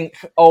 I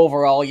think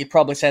overall you'd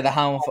probably say the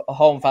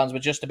home fans were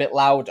just a bit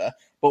louder,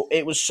 but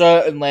it was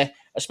certainly,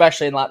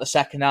 especially in like the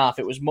second half,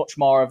 it was much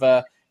more of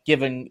a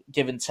give and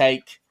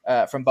take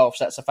from both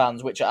sets of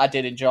fans, which I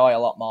did enjoy a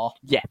lot more.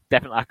 Yeah,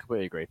 definitely, I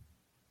completely agree.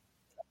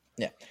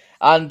 Yeah,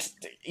 and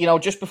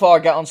just before I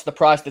get onto the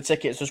price of the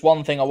tickets, there's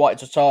one thing I wanted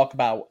to talk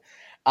about,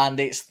 and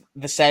it's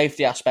the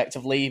safety aspect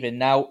of leaving.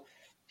 Now,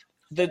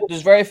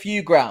 there's very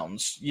few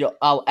grounds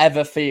I'll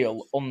ever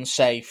feel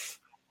unsafe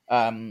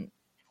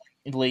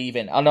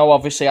leaving. I know,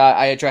 obviously,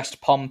 I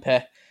addressed Pompey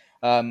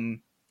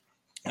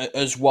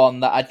as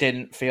one that I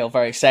didn't feel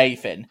very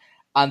safe in,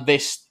 and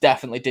this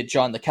definitely did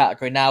join the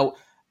category. Now,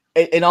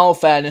 in all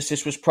fairness,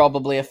 this was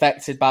probably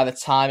affected by the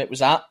time it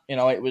was at.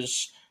 It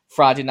was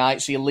Friday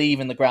night, so you're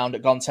leaving the ground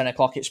at gone 10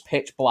 o'clock, it's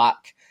pitch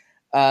black.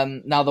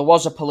 Now, there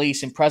was a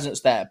policing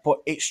presence there, but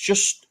it's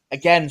just,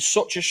 again,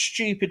 such a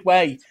stupid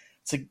way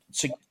to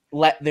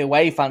let the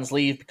away fans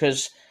leave,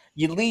 because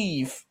you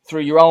leave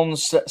through your own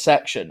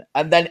section,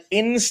 and then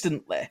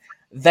instantly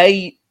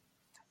they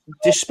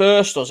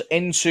dispersed us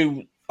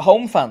into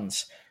home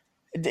fans.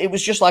 It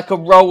was just like a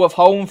row of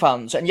home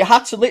fans, and you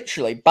had to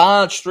literally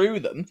barge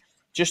through them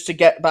just to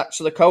get back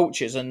to the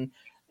coaches, and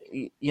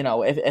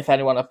if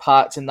anyone had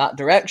parked in that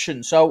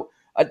direction. So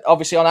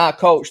obviously on our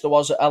coach there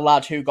was a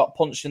lad who got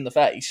punched in the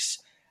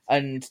face,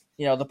 and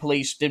the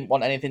police didn't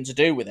want anything to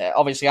do with it.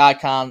 Obviously I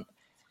can't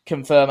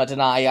confirm or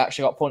deny he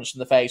actually got punched in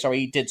the face or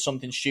he did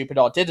something stupid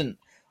or didn't,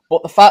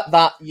 but the fact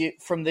that you,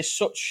 from this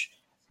such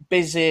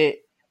busy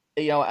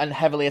and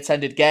heavily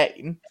attended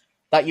game,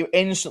 that you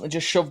instantly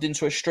just shoved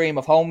into a stream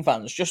of home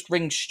fans just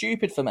rings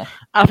stupid for me.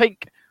 I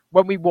think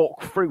when we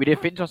walk through, we did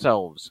think to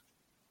ourselves,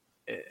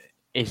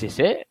 is this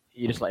it?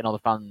 You're just letting all the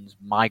fans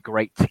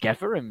migrate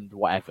together and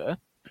whatever.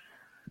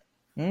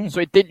 So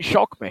it didn't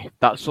shock me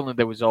that suddenly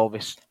there was all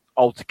this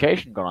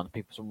altercation going on.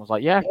 Someone was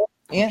like, yeah.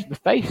 In the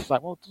face.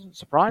 Like, well, it doesn't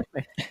surprise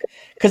me.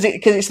 Because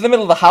it's in the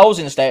middle of the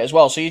housing estate as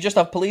well, so you just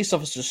have police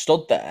officers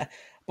stood there.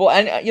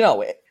 But,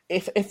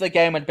 if the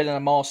game had been in a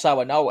more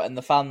sour note and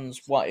the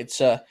fans wanted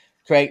to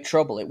create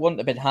trouble, it wouldn't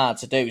have been hard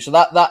to do. So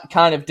that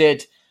kind of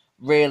did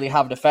really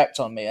have an effect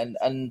on me,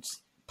 and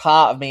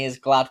part of me is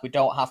glad we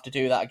don't have to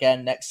do that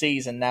again next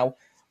season. Now,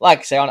 like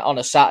I say, on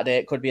a Saturday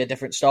it could be a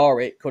different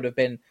story, it could have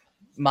been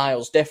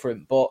miles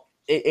different, but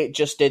it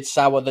just did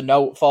sour the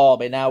note for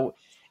me. Now,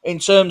 in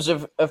terms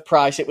of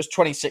price, it was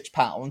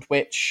 £26,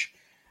 which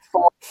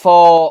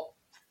for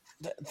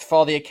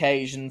the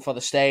occasion, for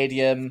the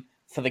stadium,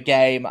 for the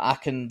game, I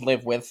can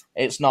live with.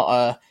 It's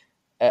not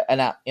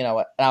an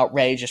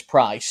outrageous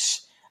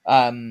price.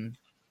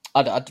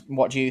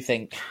 What do you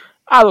think?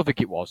 I don't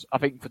think it was. I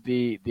think for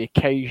the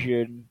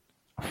occasion,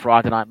 a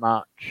Friday night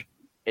match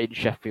in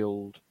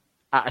Sheffield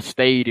at a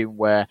stadium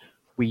where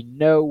we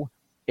know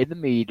in the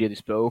media they've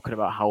spoken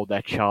about how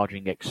they're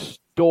charging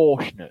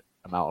extortionate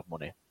amount of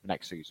money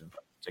next season for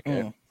a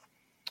ticket.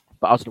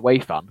 But as an away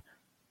fan,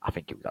 I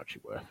think it was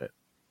actually worth it.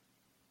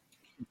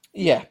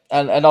 Yeah,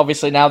 and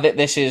obviously now that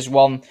this is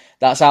one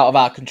that's out of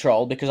our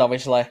control, because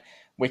obviously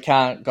we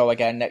can't go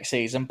again next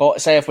season.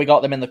 But say if we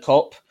got them in the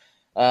cup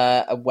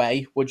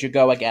away, would you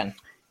go again?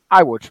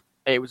 I would.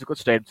 It was a good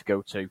stadium to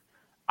go to.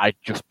 I'd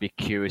just be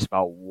curious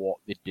about what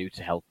they'd do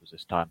to help us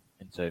this time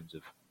in terms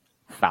of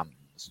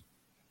fans.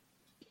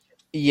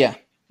 Yeah.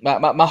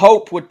 My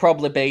hope would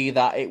probably be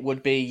that it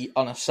would be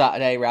on a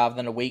Saturday rather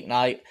than a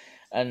weeknight,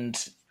 and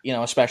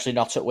especially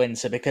not at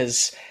Windsor,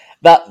 because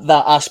that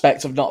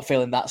aspect of not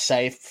feeling that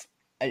safe,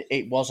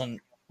 it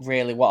wasn't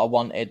really what I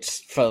wanted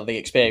for the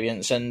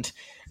experience. And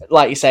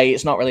like you say,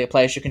 it's not really a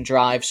place you can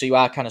drive, so you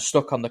are kind of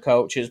stuck on the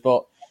coaches.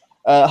 But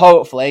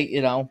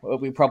hopefully,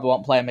 we probably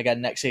won't play them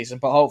again next season.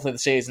 But hopefully the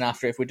season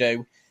after, if we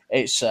do,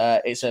 it's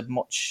a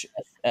much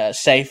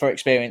safer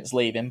experience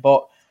leaving.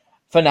 But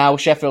for now,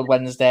 Sheffield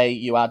Wednesday,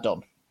 you are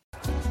done.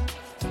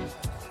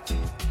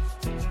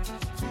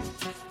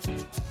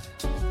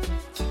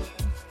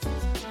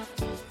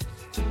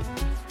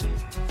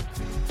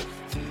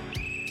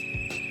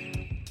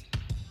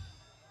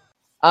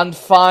 And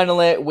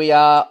finally, we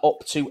are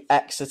up to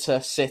Exeter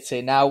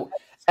City. Now,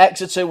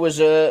 Exeter was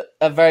a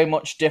very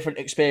much different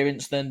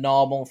experience than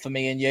normal for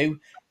me and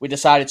you. We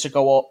decided to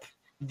go up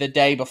the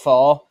day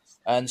before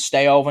and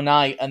stay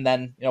overnight, and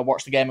then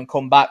watch the game and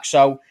come back.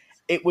 So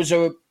it was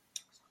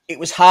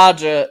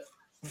harder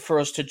for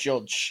us to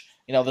judge.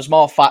 There's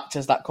more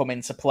factors that come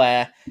into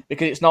play,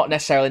 because it's not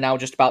necessarily now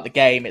just about the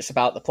game; it's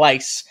about the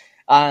place.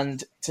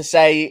 And to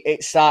say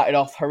it started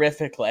off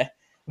horrifically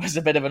was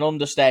a bit of an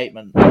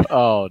understatement.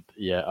 Oh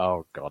yeah,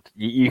 oh god,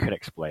 you can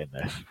explain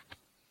this.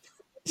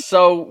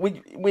 So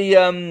we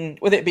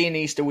with it being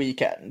Easter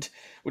weekend,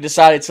 we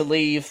decided to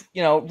leave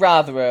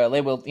rather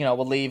early. We'll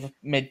leave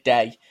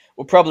midday.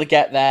 We'll probably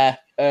get there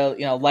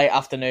late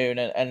afternoon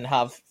and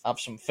have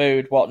some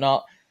food,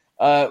 whatnot.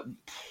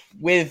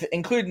 With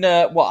including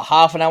a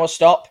half an hour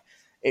stop,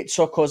 it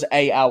took us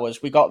 8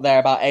 hours. We got there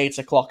about 8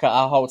 o'clock at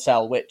our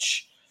hotel,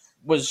 which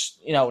was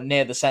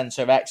near the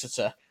centre of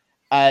Exeter,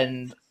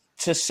 and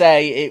to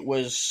say it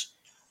was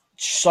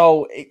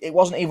it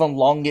wasn't even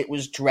long. It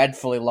was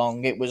dreadfully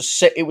long. It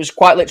was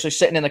quite literally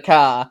sitting in the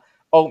car,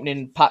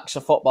 opening packs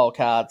of football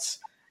cards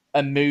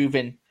and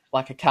moving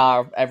like a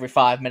car every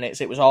 5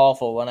 minutes. It was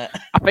awful, wasn't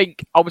it? I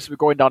think obviously we're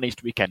going down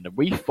Easter weekend, and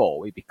we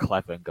thought we'd be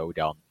clever and go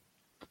down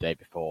the day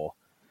before.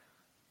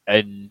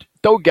 And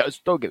don't get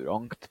me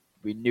wrong,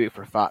 we knew it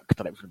for a fact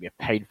that it was going to be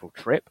a painful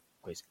trip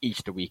because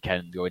Easter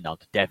weekend going down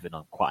to Devon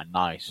on quite a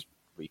nice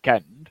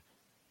weekend,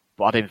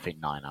 but I didn't think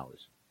 9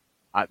 hours.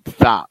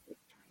 That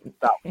was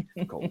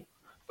difficult.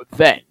 But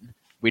then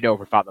we know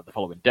for a fact that the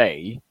following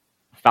day,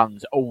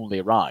 fans only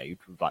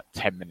arrived with like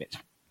 10 minutes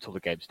till the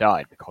game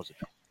started because of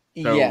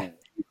it. So, yeah.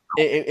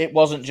 It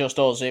wasn't just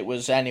us, it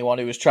was anyone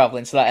who was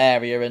travelling to that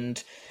area,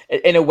 and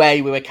in a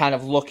way we were kind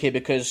of lucky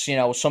because,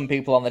 some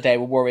people on the day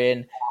were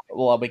worrying,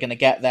 well, are we going to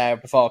get there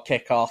before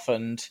kick-off?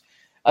 And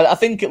I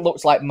think it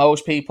looked like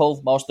most of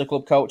the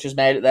club coaches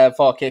made it there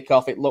before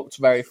kick-off. It looked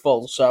very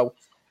full, so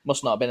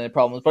must not have been any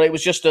problems. But it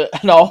was just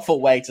an awful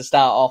way to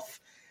start off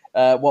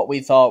what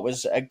we thought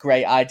was a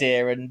great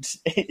idea, and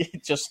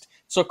it just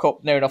took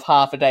up near enough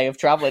half a day of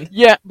travelling.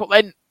 Yeah, but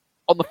then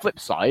on the flip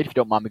side, if you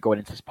don't mind me going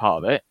into this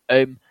part of it,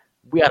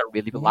 we had a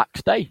really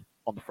relaxed day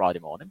on the Friday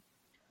morning.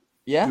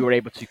 Yeah, we were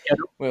able to get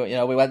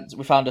up.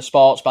 We found a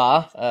sports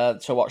bar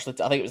to watch I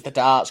think it was the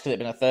darts because it'd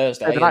been a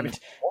Thursday, and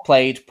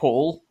played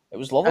pool. It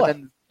was lovely.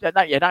 And then,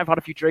 now we've had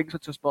a few drinks,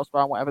 went to a sports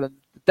bar and whatever. Then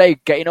the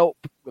day getting up,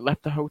 we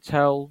left the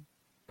hotel,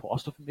 put our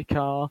stuff in the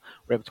car,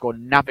 we were able to go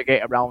and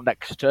navigate around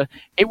Exeter.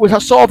 It was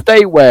a sort of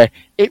day where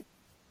it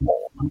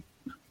warm,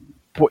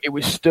 but it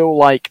was still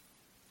like,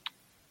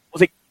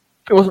 it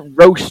wasn't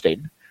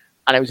roasting,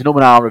 and it was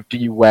another hour of do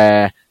you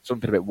wear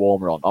something a bit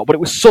warmer or not, but it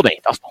was sunny.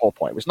 That's the whole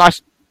point. It was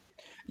nice.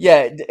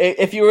 Yeah,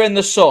 if you were in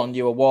the sun,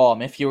 you were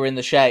warm. If you were in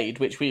the shade,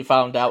 which we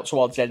found out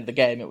towards the end of the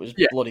game, it was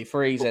bloody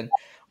freezing.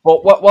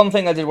 But one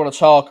thing I did want to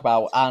talk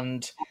about,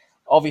 and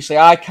obviously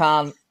I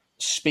can't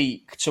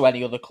speak to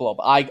any other club.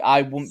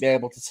 I wouldn't be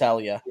able to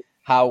tell you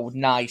how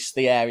nice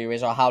the area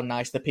is or how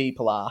nice the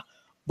people are.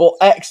 But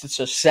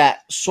Exeter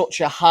set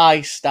such a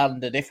high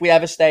standard. If we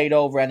ever stayed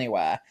over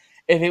anywhere,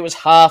 if it was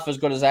half as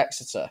good as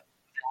Exeter,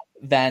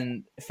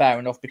 then fair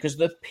enough, because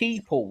the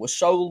people were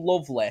so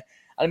lovely.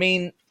 I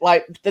mean,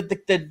 like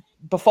the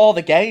before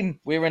the game,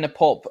 we were in a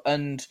pub,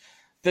 and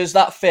there's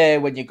that fear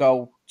when you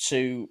go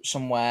to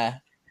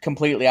somewhere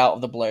completely out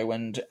of the blue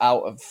and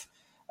out of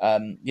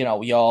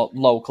your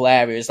local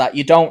areas that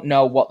you don't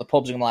know what the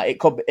pub's going to like.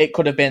 It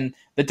could have been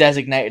the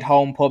designated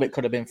home pub. It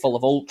could have been full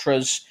of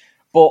ultras,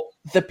 but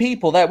the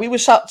people there, we were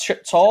sat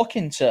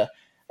talking to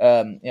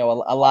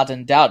a lad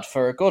and dad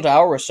for a good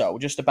hour or so,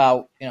 just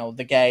about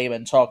the game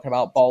and talking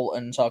about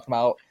Bolton, talking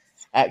about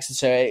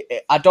Exeter.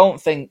 I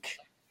don't think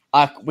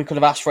we could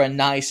have asked for a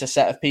nicer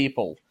set of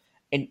people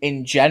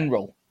in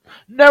general.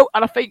 No,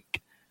 and I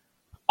think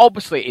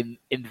obviously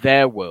in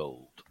their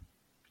world,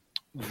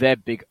 their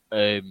big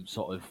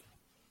sort of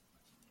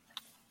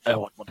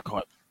what to call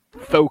it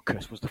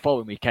focus was the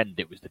following weekend.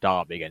 It was the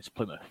derby against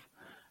Plymouth,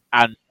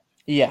 and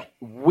we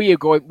were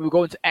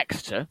going to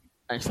Exeter,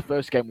 and it's the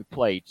first game we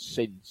played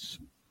since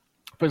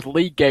first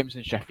league games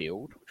in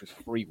Sheffield, which was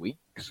 3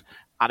 weeks,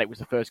 and it was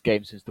the first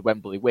game since the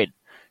Wembley win.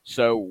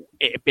 So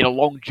it had been a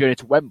long journey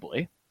to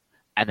Wembley,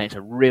 and then it's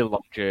a real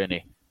long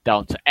journey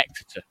down to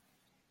Exeter.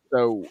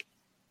 So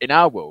in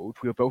our world,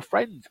 we were both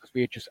friends because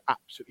we had just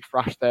absolutely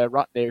thrashed their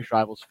nearest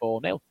rivals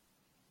 4-0.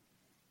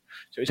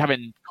 So it's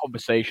having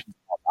conversations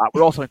about that.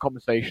 We're also having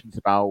conversations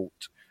about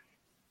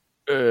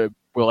Will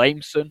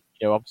Aimson.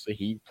 Obviously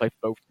he played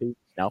for both teams.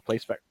 Now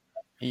plays for Exeter.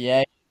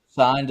 Yeah,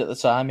 signed at the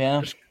time.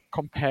 Yeah, just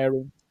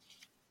comparing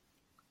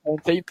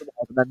teams,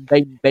 and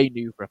then they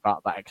knew for a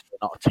fact that Exeter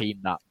are not a team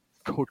that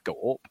could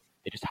go up.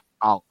 They just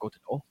aren't good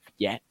enough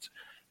yet,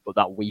 but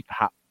that we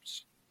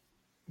perhaps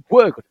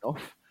were good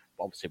enough.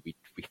 But obviously,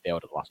 we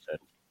failed at the last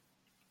hurdle.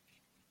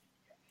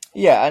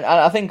 Yeah, and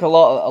I think a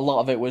lot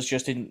of it was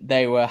just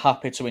they were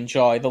happy to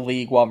enjoy the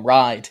League One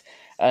ride,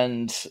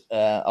 and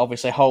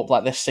obviously hope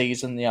like this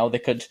season, they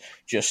could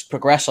just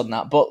progress on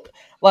that. But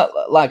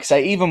like I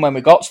say, even when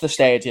we got to the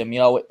stadium,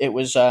 it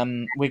was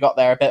we got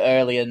there a bit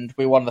early and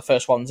we were one of the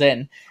first ones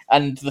in.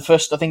 And the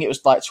first, I think it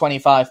was like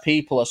 25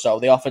 people or so,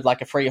 they offered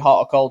like a free hot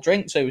or cold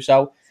drink to.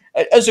 So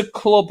as a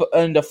club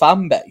and a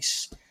fan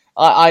base,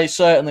 I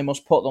certainly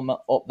must put them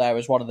up there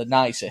as one of the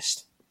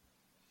nicest.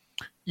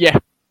 Yeah,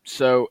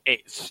 so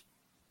it's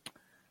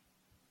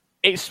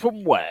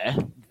somewhere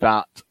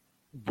that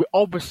we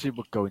obviously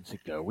were going to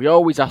go. We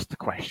always ask the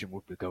question,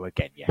 would we go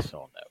again, yes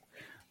or no?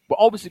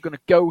 We're obviously going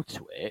to go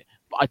to it,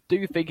 but I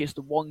do think it's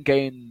the one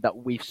game that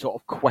we've sort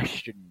of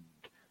questioned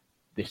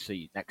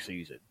next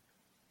season,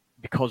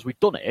 because we've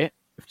done it,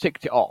 we've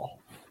ticked it off,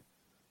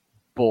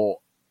 but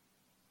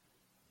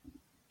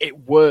it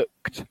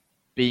worked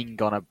being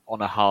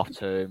on a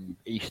half-term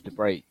Easter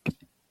break.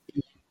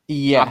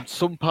 Yeah. And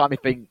some part of me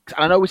thinks,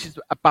 and I know this is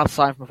a bad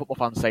sign from a football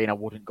fan saying I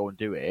wouldn't go and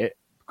do it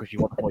because you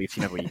want to follow your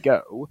team everywhere you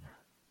go,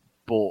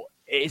 but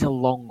it is a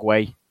long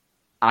way.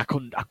 I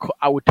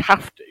would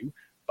have to,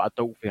 but I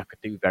don't think I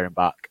could do there and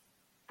back.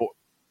 But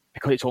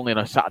because it's only on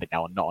a Saturday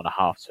now and not on a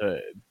half term,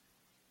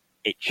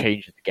 it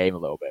changes the game a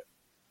little bit.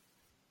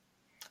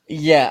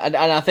 Yeah, and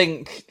I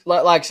think,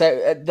 like I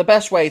said, the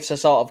best way to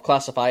sort of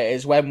classify it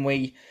is when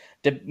we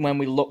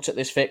looked at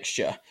this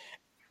fixture,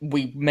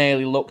 we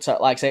merely looked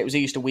at, like I say, it was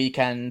Easter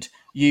weekend,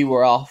 you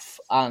were off,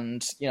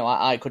 and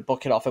I could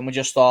book it off, and we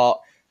just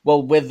thought,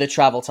 well, with the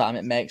travel time,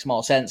 it makes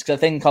more sense. Because I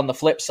think on the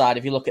flip side,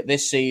 if you look at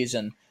this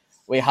season,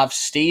 we have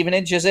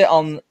Stevenage, is it,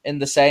 in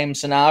the same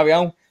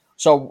scenario?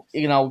 So,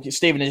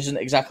 Stevenage isn't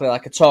exactly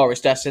like a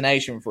tourist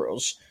destination for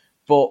us.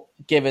 But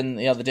given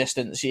the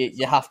distance,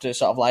 you have to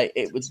sort of like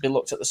it would be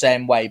looked at the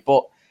same way.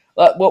 But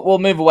we'll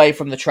move away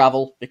from the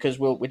travel because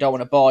we don't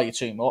want to bore you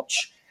too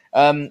much.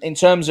 In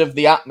terms of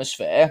the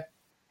atmosphere,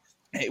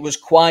 it was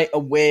quite a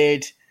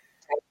weird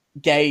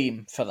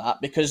game for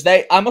that because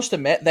I must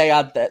admit, they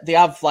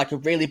have like a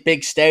really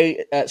big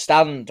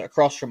stand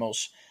across from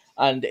us,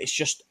 and it's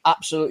just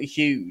absolutely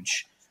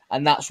huge.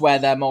 And that's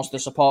where most of the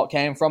support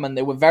came from, and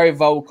they were very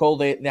vocal.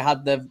 They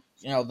had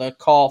the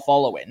core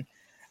following.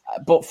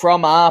 But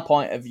from our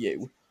point of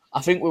view, I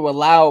think we were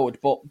loud,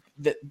 but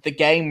the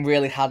game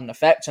really had an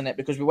effect on it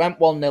because we went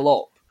 1-0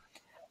 up,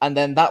 and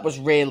then that was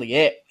really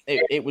it.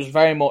 It was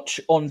very much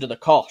under the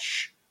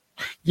cosh.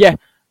 Yeah,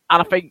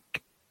 and I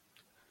think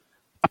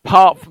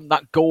apart from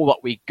that goal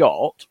that we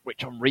got,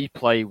 which on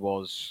replay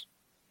was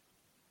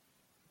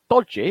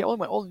dodgy,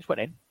 only just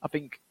went in. I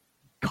think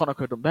Connor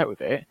could have done better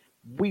with it.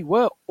 We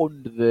were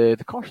under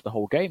the cosh the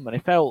whole game, and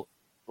it felt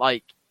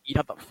like you'd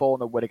had that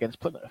 4-0 win against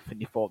Plymouth, and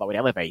you thought that would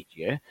elevate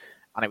you,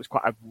 and it was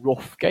quite a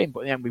rough game,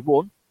 but in the end we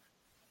won.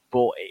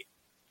 But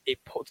it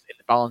puts it in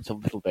the balance a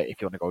little bit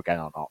if you want to go again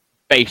or not,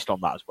 based on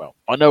that as well.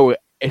 I know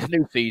it's a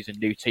new season,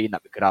 new team,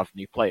 that we could have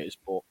new players,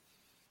 but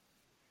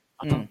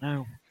I don't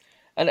know.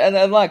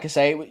 And like I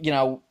say,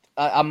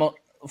 I'm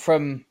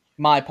from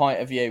my point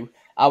of view,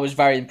 I was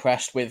very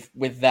impressed with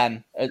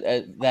them,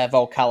 their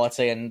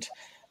vocality and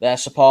their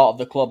support of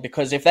the club,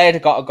 because if they'd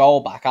have got a goal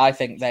back, I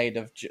think they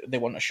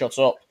wouldn't have shut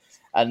up.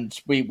 And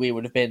we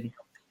would have been,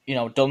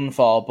 done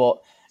for.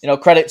 But,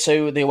 credit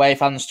to the away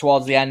fans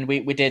towards the end.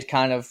 We did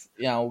kind of,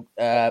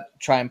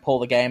 try and pull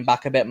the game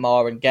back a bit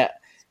more and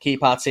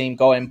keep our team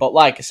going. But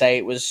like I say,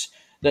 it was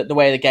the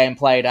way the game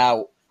played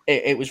out.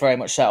 It was very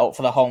much set up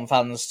for the home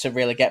fans to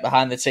really get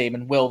behind the team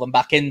and will them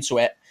back into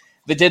it.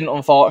 They didn't,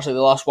 unfortunately. They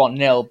lost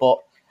 1-0, but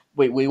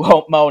we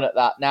won't moan at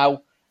that.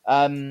 Now,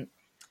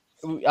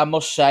 I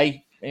must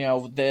say,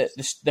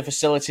 the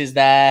facilities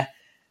there,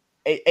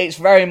 it's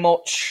very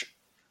much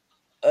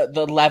at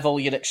the level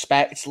you'd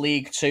expect.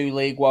 League 2,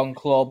 League 1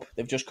 club.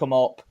 They've just come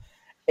up.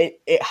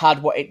 It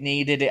had what it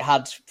needed. It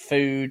had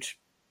food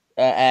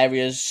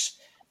areas,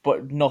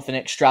 but nothing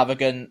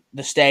extravagant.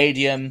 The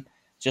stadium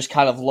just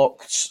kind of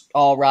looked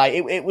all right.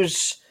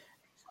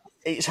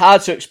 It's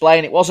hard to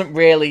explain.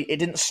 It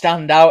didn't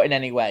stand out in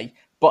any way.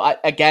 But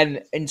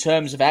again, in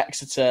terms of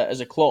Exeter as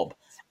a club,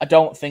 I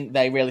don't think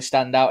they really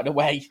stand out in a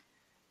way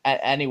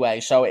anyway.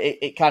 So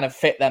it kind of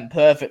fit them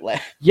perfectly.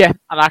 Yeah,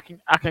 and I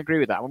can agree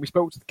with that. When we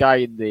spoke to the guy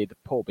in the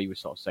pub, he was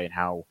sort of saying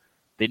how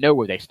they know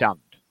where they stand.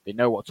 They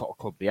know what sort of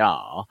club they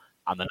are,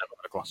 and they're never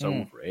going to gloss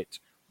over it.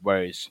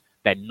 Whereas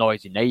their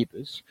noisy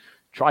neighbours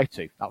try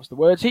to. That was the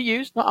words he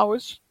used, not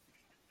ours.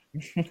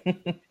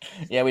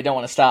 Yeah, we don't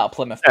want to start a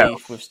Plymouth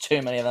beef with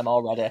too many of them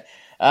already.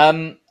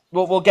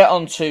 We'll get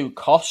on to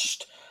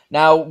cost.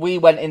 Now, we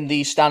went in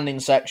the standing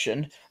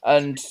section,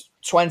 and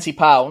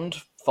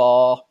 £20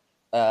 for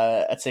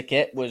a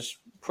ticket was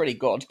pretty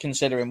good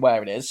considering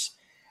where it is.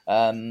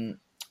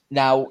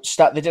 Now,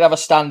 they did have a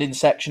standing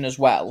section as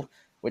well,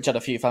 which had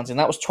a few fans in.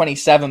 That was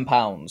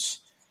 £27.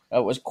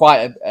 It was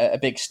quite a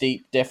big,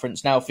 steep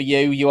difference. Now, for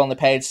you only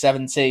paid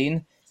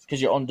 17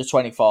 because you're under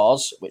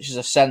 24s, which is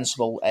a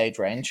sensible age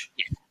range.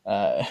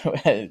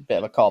 A bit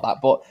of a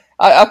callback, but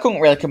I couldn't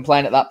really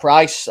complain at that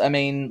price. I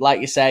mean, like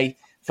you say,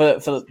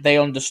 for they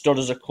understood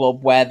as a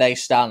club where they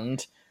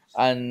stand,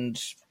 and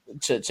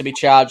to be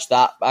charged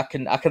that, I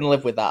can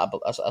live with that,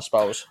 I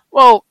suppose.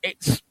 Well,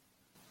 it's.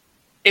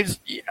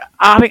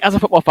 I think as a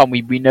football fan,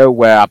 we know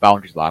where our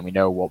boundaries lie. We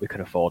know what we can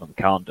afford and we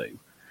can't do.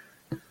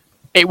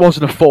 It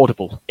wasn't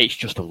affordable. It's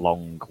just a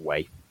long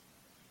way.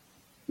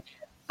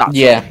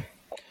 That's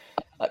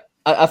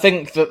I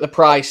think that the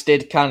price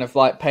did kind of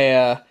like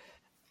play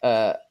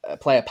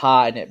a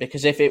part in it,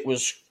 because if it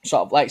was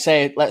sort of like,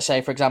 let's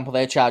say for example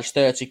they charged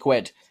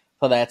 £30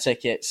 for their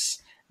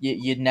tickets,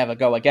 you'd never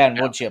go again,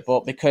 would you?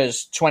 But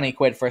because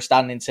 £20 for a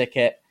standing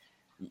ticket,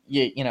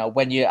 you know,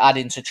 when you add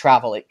into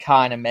travel, it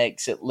kind of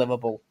makes it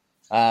livable.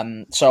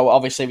 So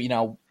obviously, you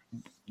know,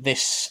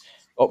 this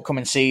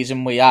upcoming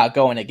season we are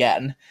going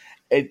again.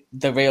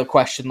 The real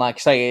question, like I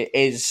say,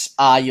 is: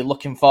 are you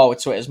looking forward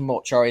to it as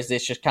much, or is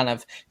this just kind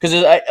of,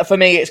 because for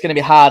me it's going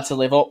to be hard to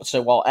live up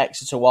to what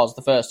Exeter was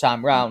the first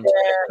time round,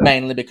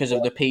 mainly because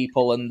of the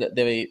people and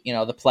the you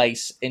know, the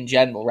place in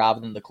general rather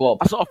than the club.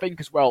 I sort of think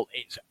as well,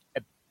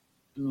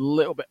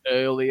 little bit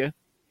earlier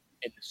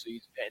in the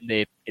season,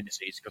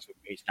 because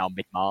it's now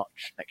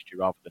mid-March next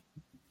year rather than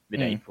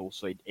mid-April,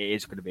 so it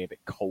is going to be a bit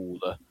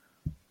colder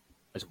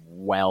as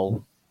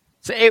well.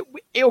 So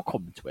it'll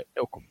come to it.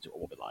 It'll come to it.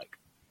 What we like.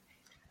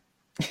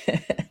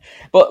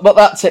 but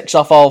that ticks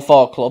off all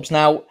 4 clubs.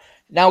 Now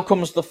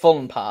comes the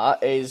fun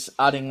part, is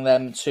adding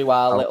them to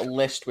our little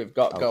list we've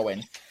got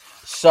going.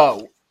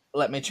 So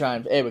let me try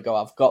and... Here we go,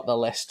 I've got the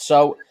list.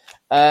 So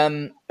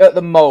at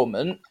the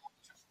moment,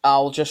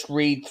 I'll just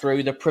read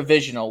through the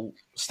provisional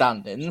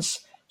standings.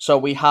 So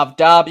we have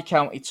Derby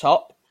County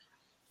top,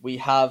 we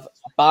have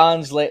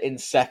Barnsley in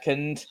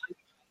second,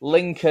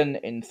 Lincoln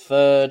in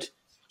third,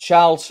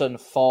 Charlton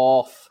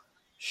fourth,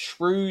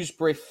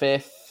 Shrewsbury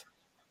fifth,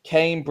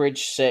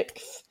 Cambridge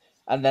sixth,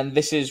 and then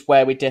this is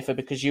where we differ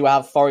because you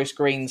have Forest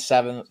Green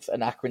seventh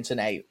and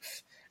Accrington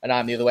eighth, and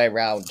I'm the other way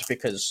around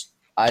because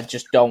I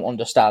just don't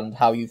understand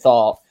how you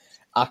thought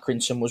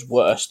Accrington was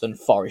worse than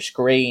Forest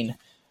Green.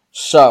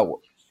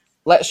 So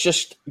let's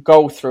just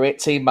go through it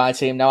team by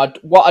team. Now,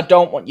 what I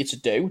don't want you to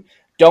do,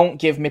 don't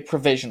give me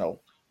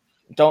provisional.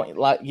 Don't,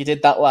 like you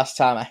did that last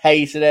time. I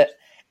hated it.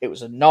 It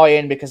was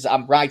annoying because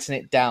I'm writing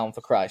it down,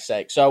 for Christ's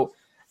sake. So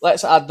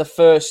let's add the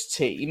first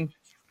team,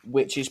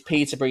 which is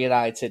Peterborough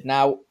United.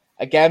 Now,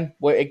 again,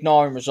 we're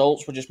ignoring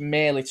results. We're just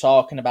merely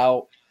talking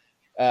about,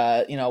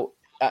 our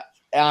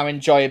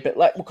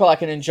enjoyability. We'll call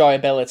it an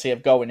enjoyability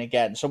of going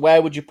again. So where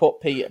would you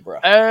put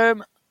Peterborough?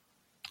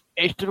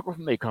 It's difficult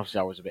for me because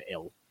I was a bit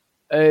ill.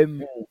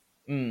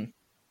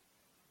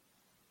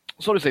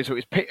 So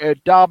it's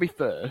Derby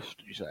first,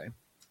 did you say?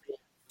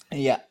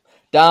 Yeah.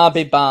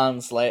 Derby,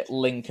 Barnsley,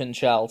 Lincoln,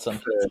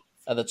 Charlton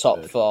are the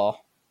top 4.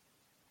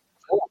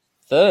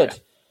 Third.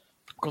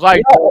 Because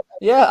I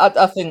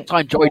think...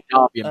 I enjoyed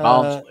Derby and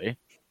Barnsley.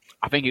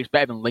 I think it was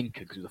better than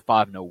Lincoln because it was a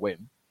 5-0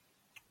 win.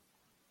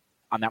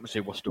 And the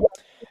atmosphere was still...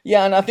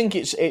 Yeah, and I think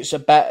it's a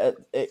better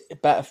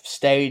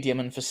stadium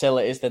and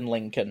facilities than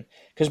Lincoln.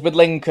 Because with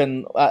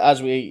Lincoln,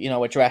 as we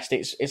addressed,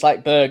 it's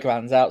like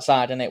Bergrands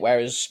outside, isn't it?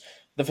 Whereas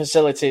the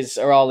facilities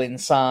are all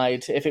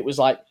inside. If it was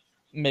like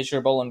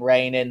miserable and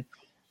raining,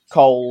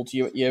 cold,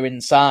 you're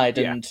inside.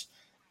 Yeah. And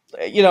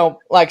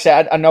like I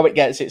said, I know it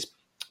gets its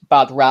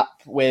bad rap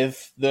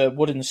with the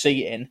wooden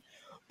seating,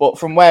 but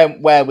from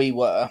where we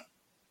were,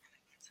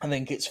 I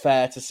think it's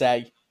fair to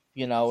say,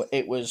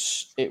 it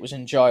was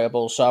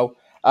enjoyable. So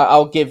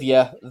I'll give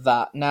you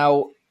that.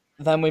 Now,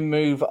 then we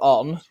move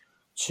on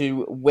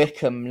to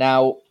Wycombe.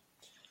 Now,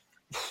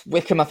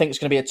 Wycombe, I think, is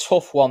going to be a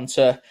tough one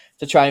to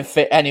try and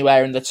fit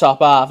anywhere in the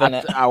top half, isn't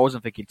it? I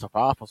wasn't thinking top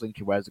half. I was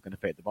thinking where's it going to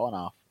fit the bottom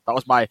half. That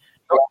was my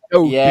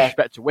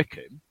disrespect to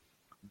Wycombe,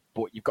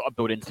 but you've got to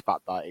build into the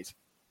fact that it's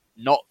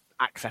not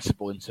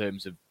accessible in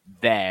terms of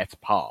there to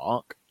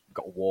park. You've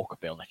got to walk a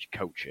bit unless you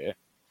coach it.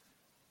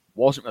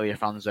 Wasn't really a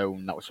fan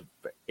zone that was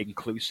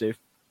inclusive.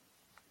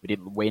 We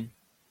didn't win,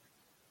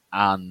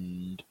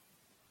 and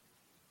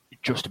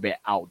just a bit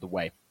out of the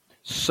way.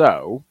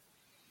 So,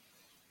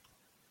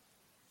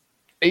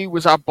 he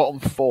was our bottom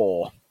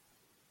 4.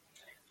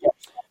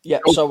 Yeah,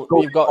 so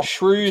we've got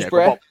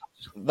Shrewsbury,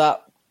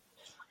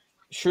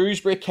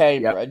 Shrewsbury,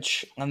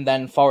 Cambridge, and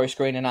then Forest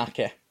Green and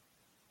Accy.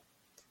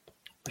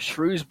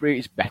 Shrewsbury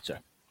is better.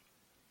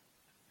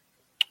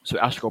 So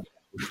it has to go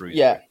Shrewsbury.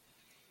 Yeah.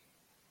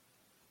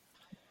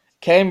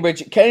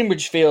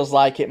 Cambridge feels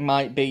like it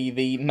might be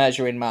the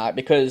measuring mark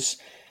because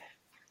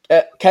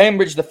at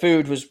Cambridge the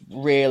food was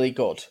really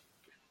good.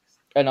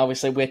 And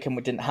obviously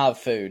Wycombe didn't have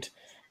food.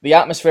 The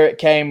atmosphere at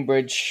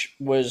Cambridge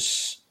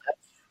was,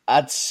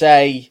 I'd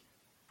say,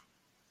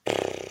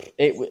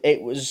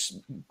 it was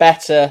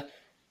better.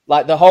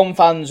 Like the home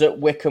fans at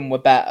Wycombe were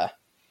better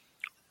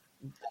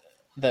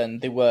than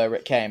they were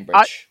at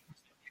Cambridge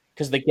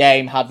because the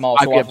game had more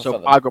to offer for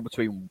them. I go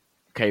between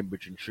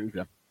Cambridge and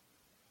Shrewsbury.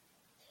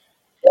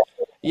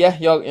 Yeah,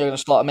 you're going to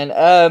slot them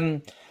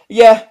in.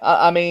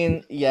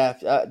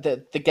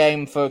 The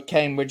game for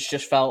Cambridge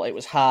just felt it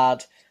was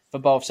hard for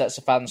both sets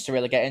of fans to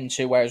really get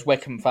into, whereas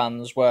Wycombe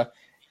fans were,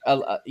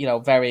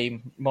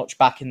 very much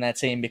backing their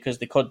team because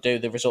they could do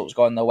the results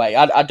going their way.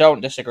 I don't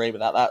disagree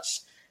with that.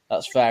 That's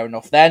fair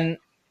enough. Then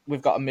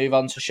we've got to move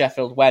on to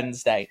Sheffield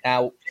Wednesday.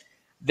 Now,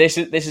 this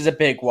is a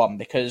big one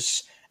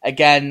because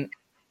again,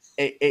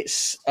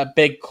 it's a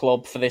big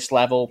club for this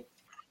level,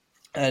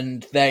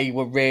 and they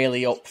were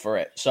really up for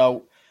it.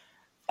 So.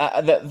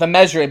 The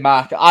measuring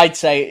mark, I'd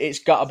say it's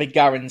got to be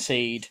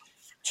guaranteed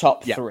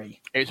top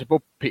 3. It's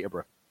above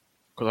Peterborough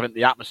because I think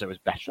the atmosphere was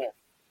better.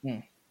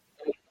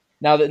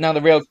 Now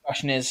the real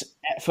question is,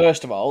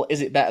 first of all, is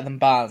it better than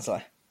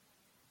Barnsley?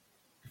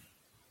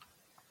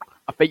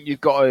 I think you've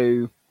got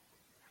to.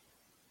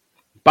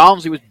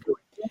 Barnsley was.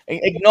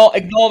 Ignore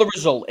the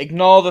result.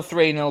 Ignore the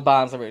 3-0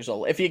 Barnsley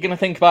result. If you're going to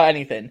think about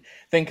anything,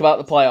 think about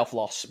the playoff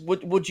loss.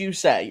 Would you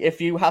say,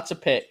 if you had to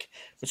pick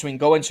between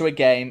going to a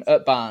game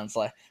at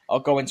Barnsley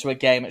or going to a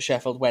game at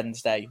Sheffield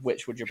Wednesday,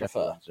 which would you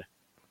prefer?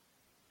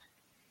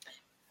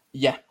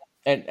 Yeah,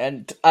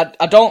 and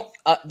I don't.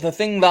 The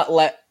thing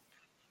that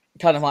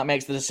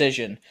makes the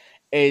decision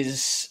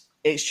is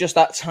it's just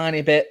that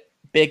tiny bit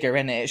bigger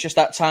in it. It's just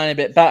that tiny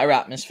bit better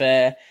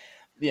atmosphere.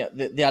 They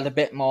had a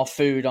bit more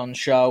food on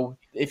show.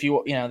 If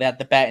they had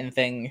the betting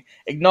thing,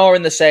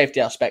 ignoring the safety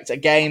aspect, a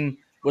game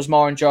was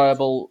more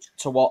enjoyable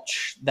to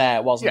watch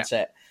there, wasn't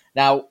it?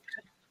 Now,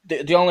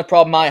 the only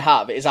problem I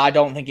have is I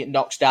don't think it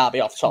knocks Derby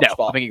off top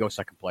spot. I think it goes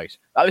second place.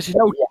 This is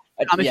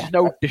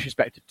no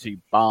disrespect to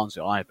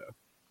Barnsley either,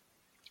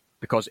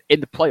 because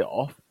in the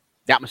playoff,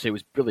 the atmosphere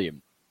was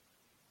brilliant.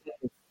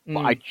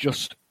 But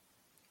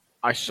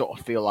I sort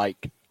of feel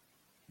like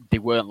they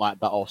weren't like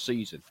that all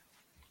season.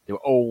 They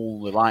were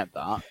only like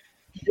that.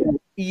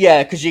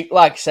 Yeah, because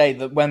like I say,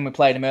 that when we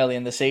played them early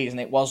in the season,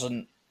 it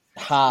wasn't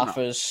half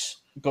as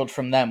good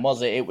from them,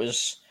 was it? It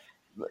was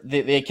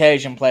the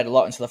occasion played a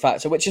lot into the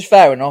factor, which is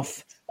fair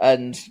enough.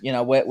 And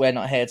we're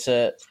not here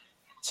to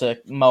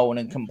moan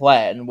and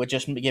complain. We're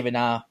just giving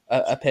our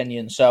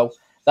opinion. So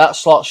that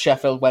slots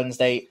Sheffield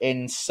Wednesday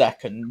in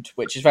second,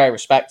 which is very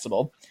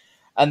respectable.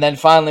 And then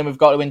finally, we've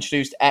got to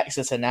introduce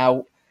Exeter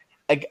now.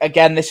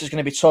 Again, this is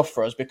going to be tough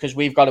for us because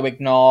we've got to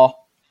ignore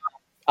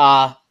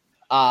our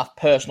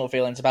personal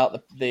feelings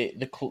about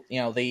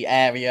the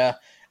area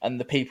and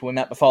the people we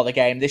met before the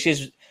game. This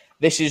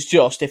is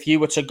just, if you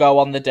were to go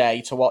on the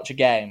day to watch a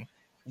game,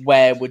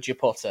 where would you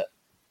put it?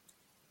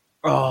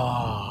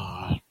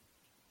 Oh,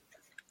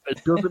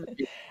 it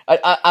doesn't.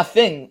 I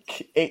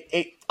think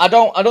it. I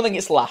don't think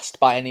it's last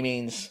by any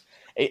means.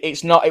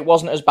 It's not. It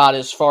wasn't as bad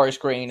as Forest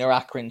Green or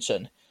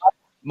Accrington.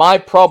 My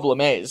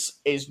problem is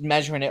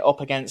measuring it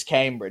up against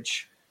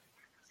Cambridge,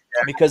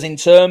 because in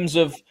terms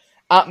of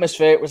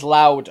atmosphere, it was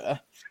louder.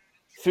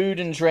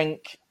 Food and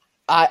drink,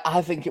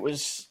 I think it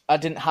was. I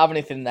didn't have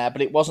anything there,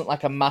 but it wasn't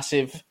like a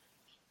massive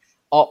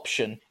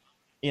option.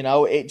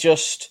 It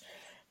just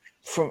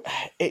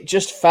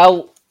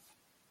felt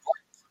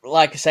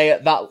like I say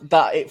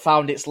that it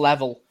found its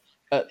level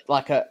at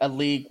like a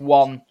League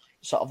One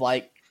sort of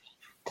like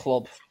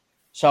club.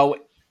 So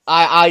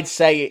I'd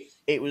say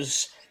it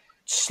was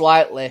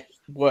slightly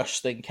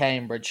worse than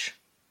Cambridge.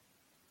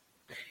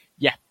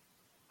 Yeah,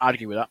 I'd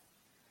agree with that.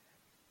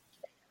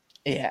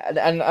 Yeah,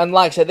 and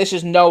like I said, this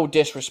is no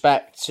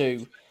disrespect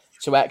to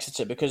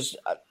Exeter, because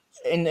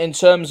in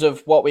terms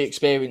of what we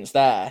experienced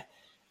there,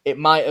 it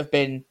might have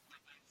been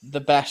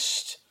the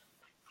best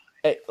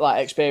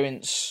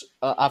experience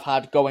I've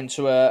had going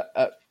to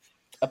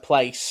a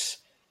place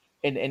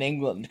in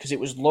England, because it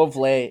was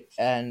lovely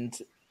and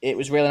it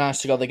was really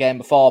nice to go to the game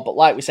before. But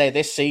like we say,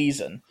 this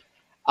season,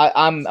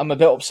 I'm a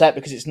bit upset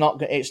because it's not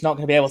going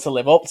to be able to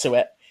live up to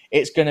it.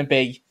 It's going to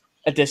be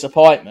a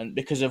disappointment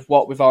because of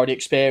what we've already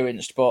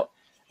experienced. But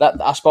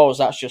I suppose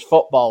that's just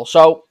football.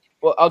 So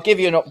I'll give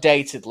you an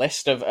updated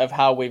list of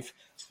how we've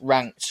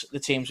ranked the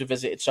teams we've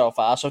visited so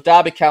far. So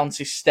Derby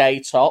County stay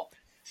top,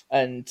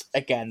 and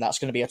again, that's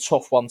going to be a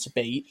tough one to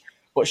beat.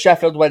 But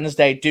Sheffield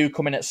Wednesday do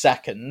come in at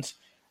second.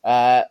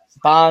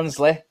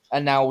 Barnsley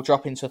are now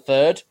dropping to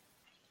third.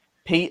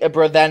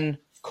 Peterborough then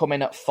come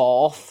in at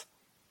fourth.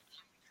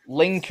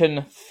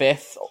 Lincoln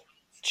fifth.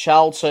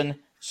 Charlton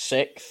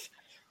sixth.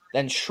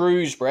 Then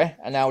Shrewsbury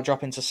are now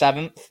dropping to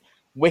seventh.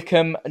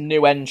 Wycombe, a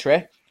new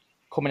entry,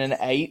 coming in at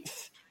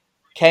eighth.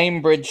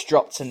 Cambridge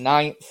dropped to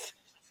ninth.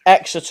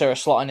 Exeter are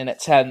slotting in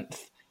at 10th.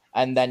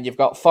 And then you've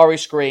got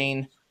Forest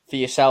Green for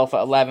yourself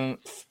at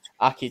 11th.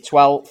 Aki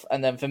 12th.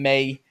 And then for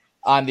me,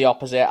 I'm the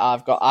opposite.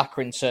 I've got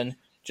Accrington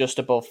just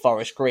above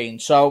Forest Green.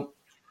 So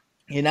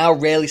you're now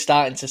really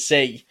starting to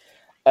see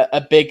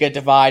a bigger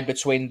divide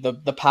between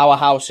the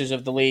powerhouses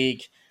of the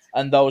league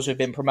and those who've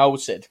been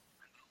promoted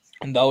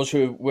and those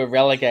who were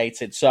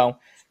relegated. So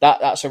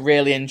that's a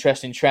really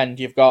interesting trend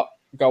you've got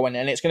going.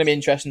 And it's going to be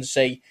interesting to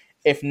see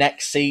if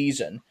next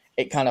season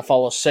it kind of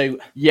follows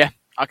suit. Yeah,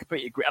 I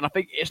completely agree. And I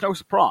think it's no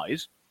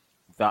surprise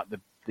that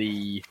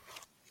the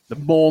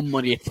more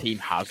money a team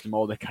has, the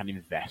more they can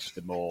invest,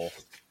 the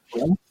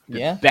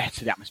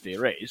better the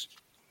atmosphere is.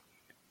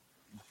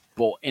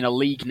 But in a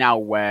league now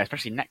where,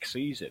 especially next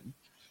season,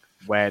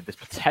 where there's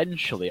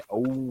potentially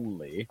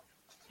only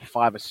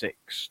 5 or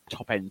 6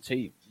 top-end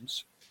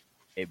teams,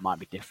 it might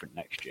be different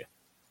next year.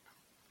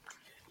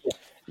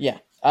 Yeah,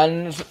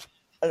 and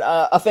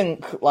I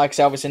think, like I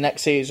say, obviously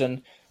next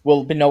season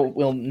we'll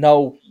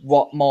know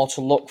what more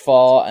to look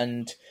for,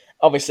 and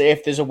obviously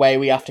if there's a way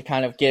we have to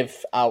kind of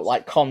give out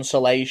like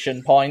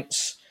consolation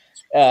points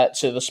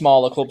to the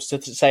smaller clubs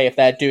to say if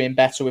they're doing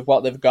better with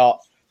what they've got,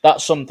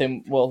 that's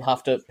something we'll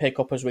have to pick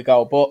up as we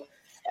go. But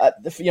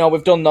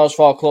we've done those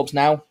 4 clubs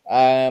now.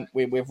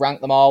 We've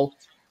ranked them all.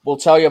 We'll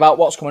tell you about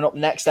what's coming up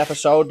next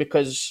episode,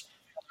 because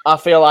I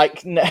feel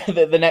like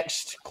the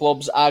next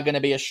clubs are going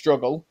to be a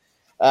struggle.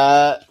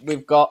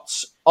 We've got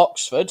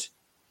Oxford,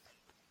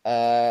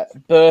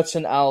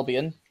 Burton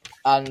Albion,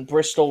 and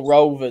Bristol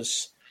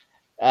Rovers.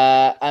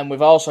 And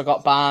we've also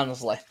got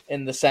Barnsley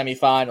in the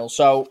semi-final.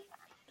 So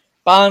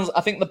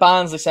I think the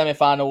Barnsley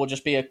semi-final will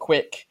just be a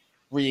quick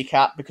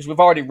recap because we've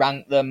already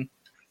ranked them.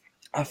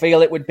 I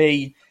feel it would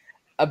be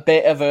a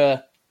bit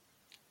of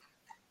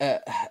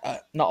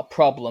not a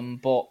problem,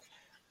 but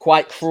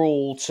quite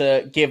cruel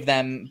to give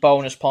them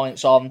bonus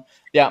points on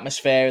the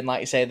atmosphere and, like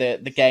you say,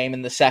 the game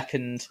in the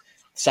second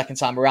second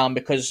time around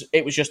because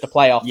it was just the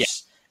playoffs. Yeah.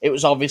 It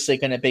was obviously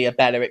going to be a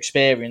better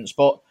experience.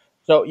 But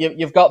so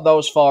you've got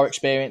those 4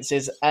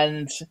 experiences,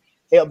 and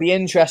it'll be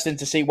interesting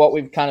to see what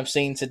we've kind of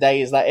seen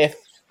today is that if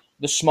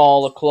the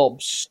smaller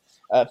clubs,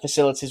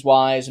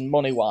 facilities-wise and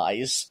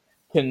money-wise,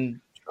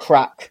 can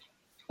crack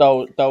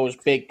those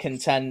big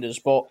contenders.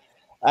 But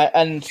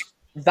and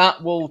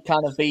that will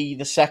kind of be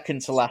the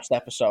second to last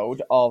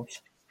episode of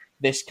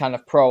this kind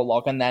of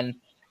prologue. And then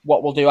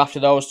what we'll do after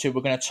those 2,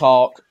 we're going to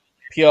talk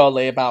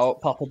purely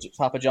about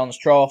Papa John's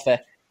Trophy,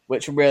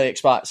 which I'm really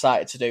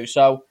excited to do.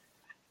 So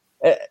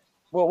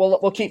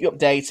we'll keep you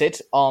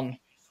updated on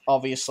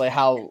obviously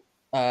how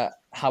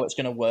it's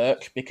going to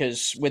work,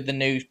 because with the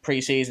new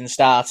pre-season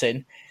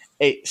starting,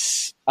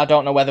 I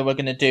don't know whether we're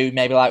going to do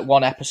maybe like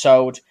 1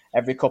 episode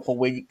every couple of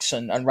weeks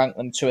and rank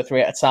them 2 or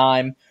 3 at a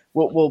time.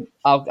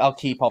 I'll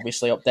keep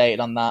obviously updated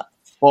on that.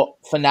 But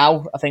for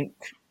now, I think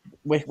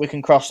we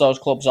can cross those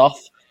clubs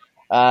off.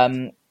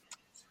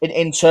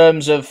 In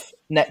terms of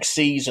next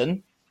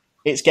season,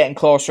 it's getting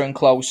closer and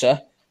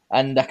closer,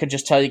 and I can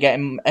just tell you're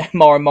getting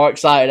more and more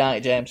excited, aren't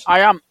you, James? I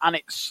am, and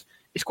it's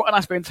quite a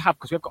nice feeling to have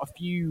because we've got a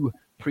few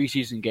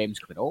pre-season games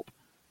coming up.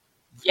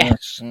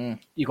 Yes,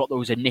 you've got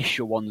those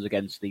initial ones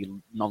against the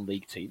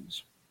non-league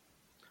teams,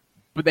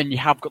 but then you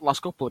have got the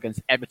last couple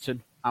against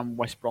Everton and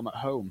West Brom at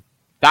home.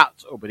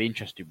 That's will be the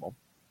interesting one,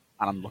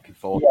 and I'm looking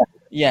forward.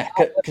 Yeah,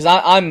 because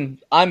I'm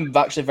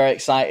actually very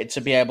excited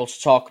to be able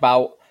to talk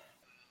about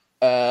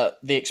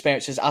the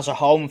experiences as a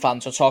home fan,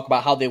 to talk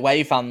about how the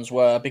away fans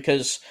were,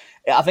 because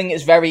I think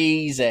it's very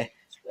easy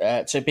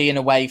to be an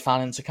away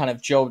fan and to kind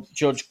of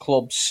judge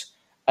clubs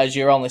as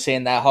you're only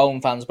seeing their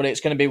home fans. But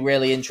it's going to be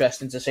really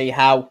interesting to see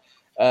how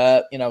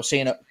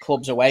seeing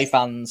clubs away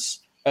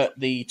fans at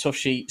the Tough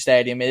Sheet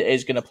Stadium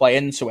is going to play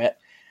into it.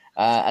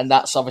 And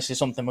that's obviously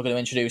something we're going to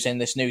introduce in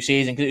this new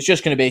season, because it's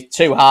just going to be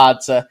too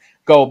hard to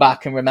go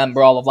back and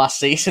remember all of last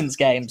season's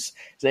games.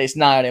 So it's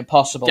nigh on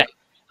impossible. Yeah.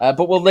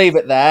 But we'll leave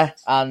it there.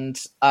 And,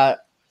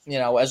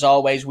 as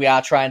always, we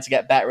are trying to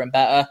get better and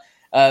better.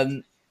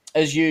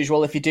 As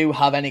usual, if you do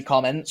have any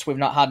comments, we've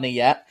not had any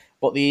yet,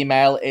 but the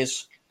email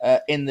is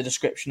in the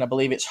description. I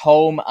believe it's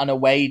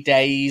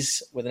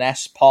homeandawaydays with an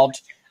S pod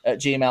at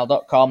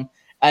gmail.com.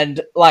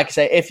 And like I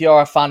say, if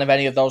you're a fan of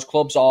any of those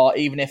clubs, or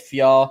even if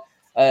you're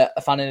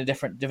a fan in a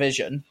different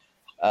division,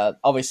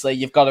 obviously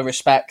you've got to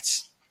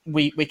respect.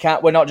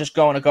 We're not just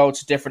going to go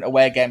to different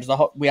away games.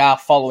 We are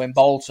following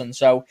Bolton.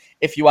 So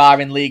if you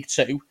are in League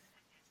Two,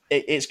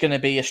 it's going to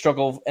be a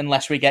struggle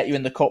unless we get you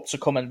in the cup to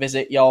come and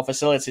visit your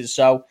facilities.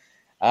 So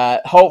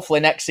hopefully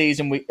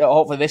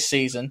this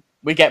season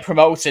we get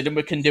promoted and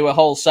we can do a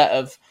whole set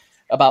of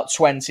about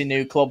 20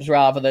 new clubs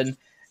rather than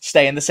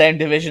stay in the same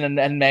division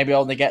and maybe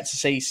only get to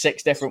see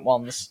 6 different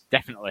ones.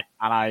 Definitely.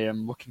 And I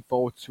am looking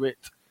forward to it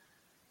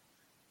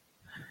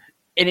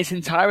in its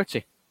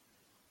entirety.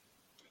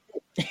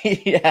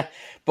 Yeah,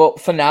 but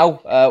for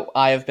now,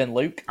 I have been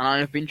Luke. And I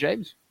have been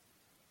James.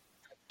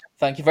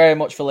 Thank you very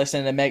much for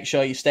listening, and make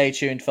sure you stay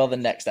tuned for the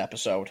next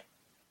episode.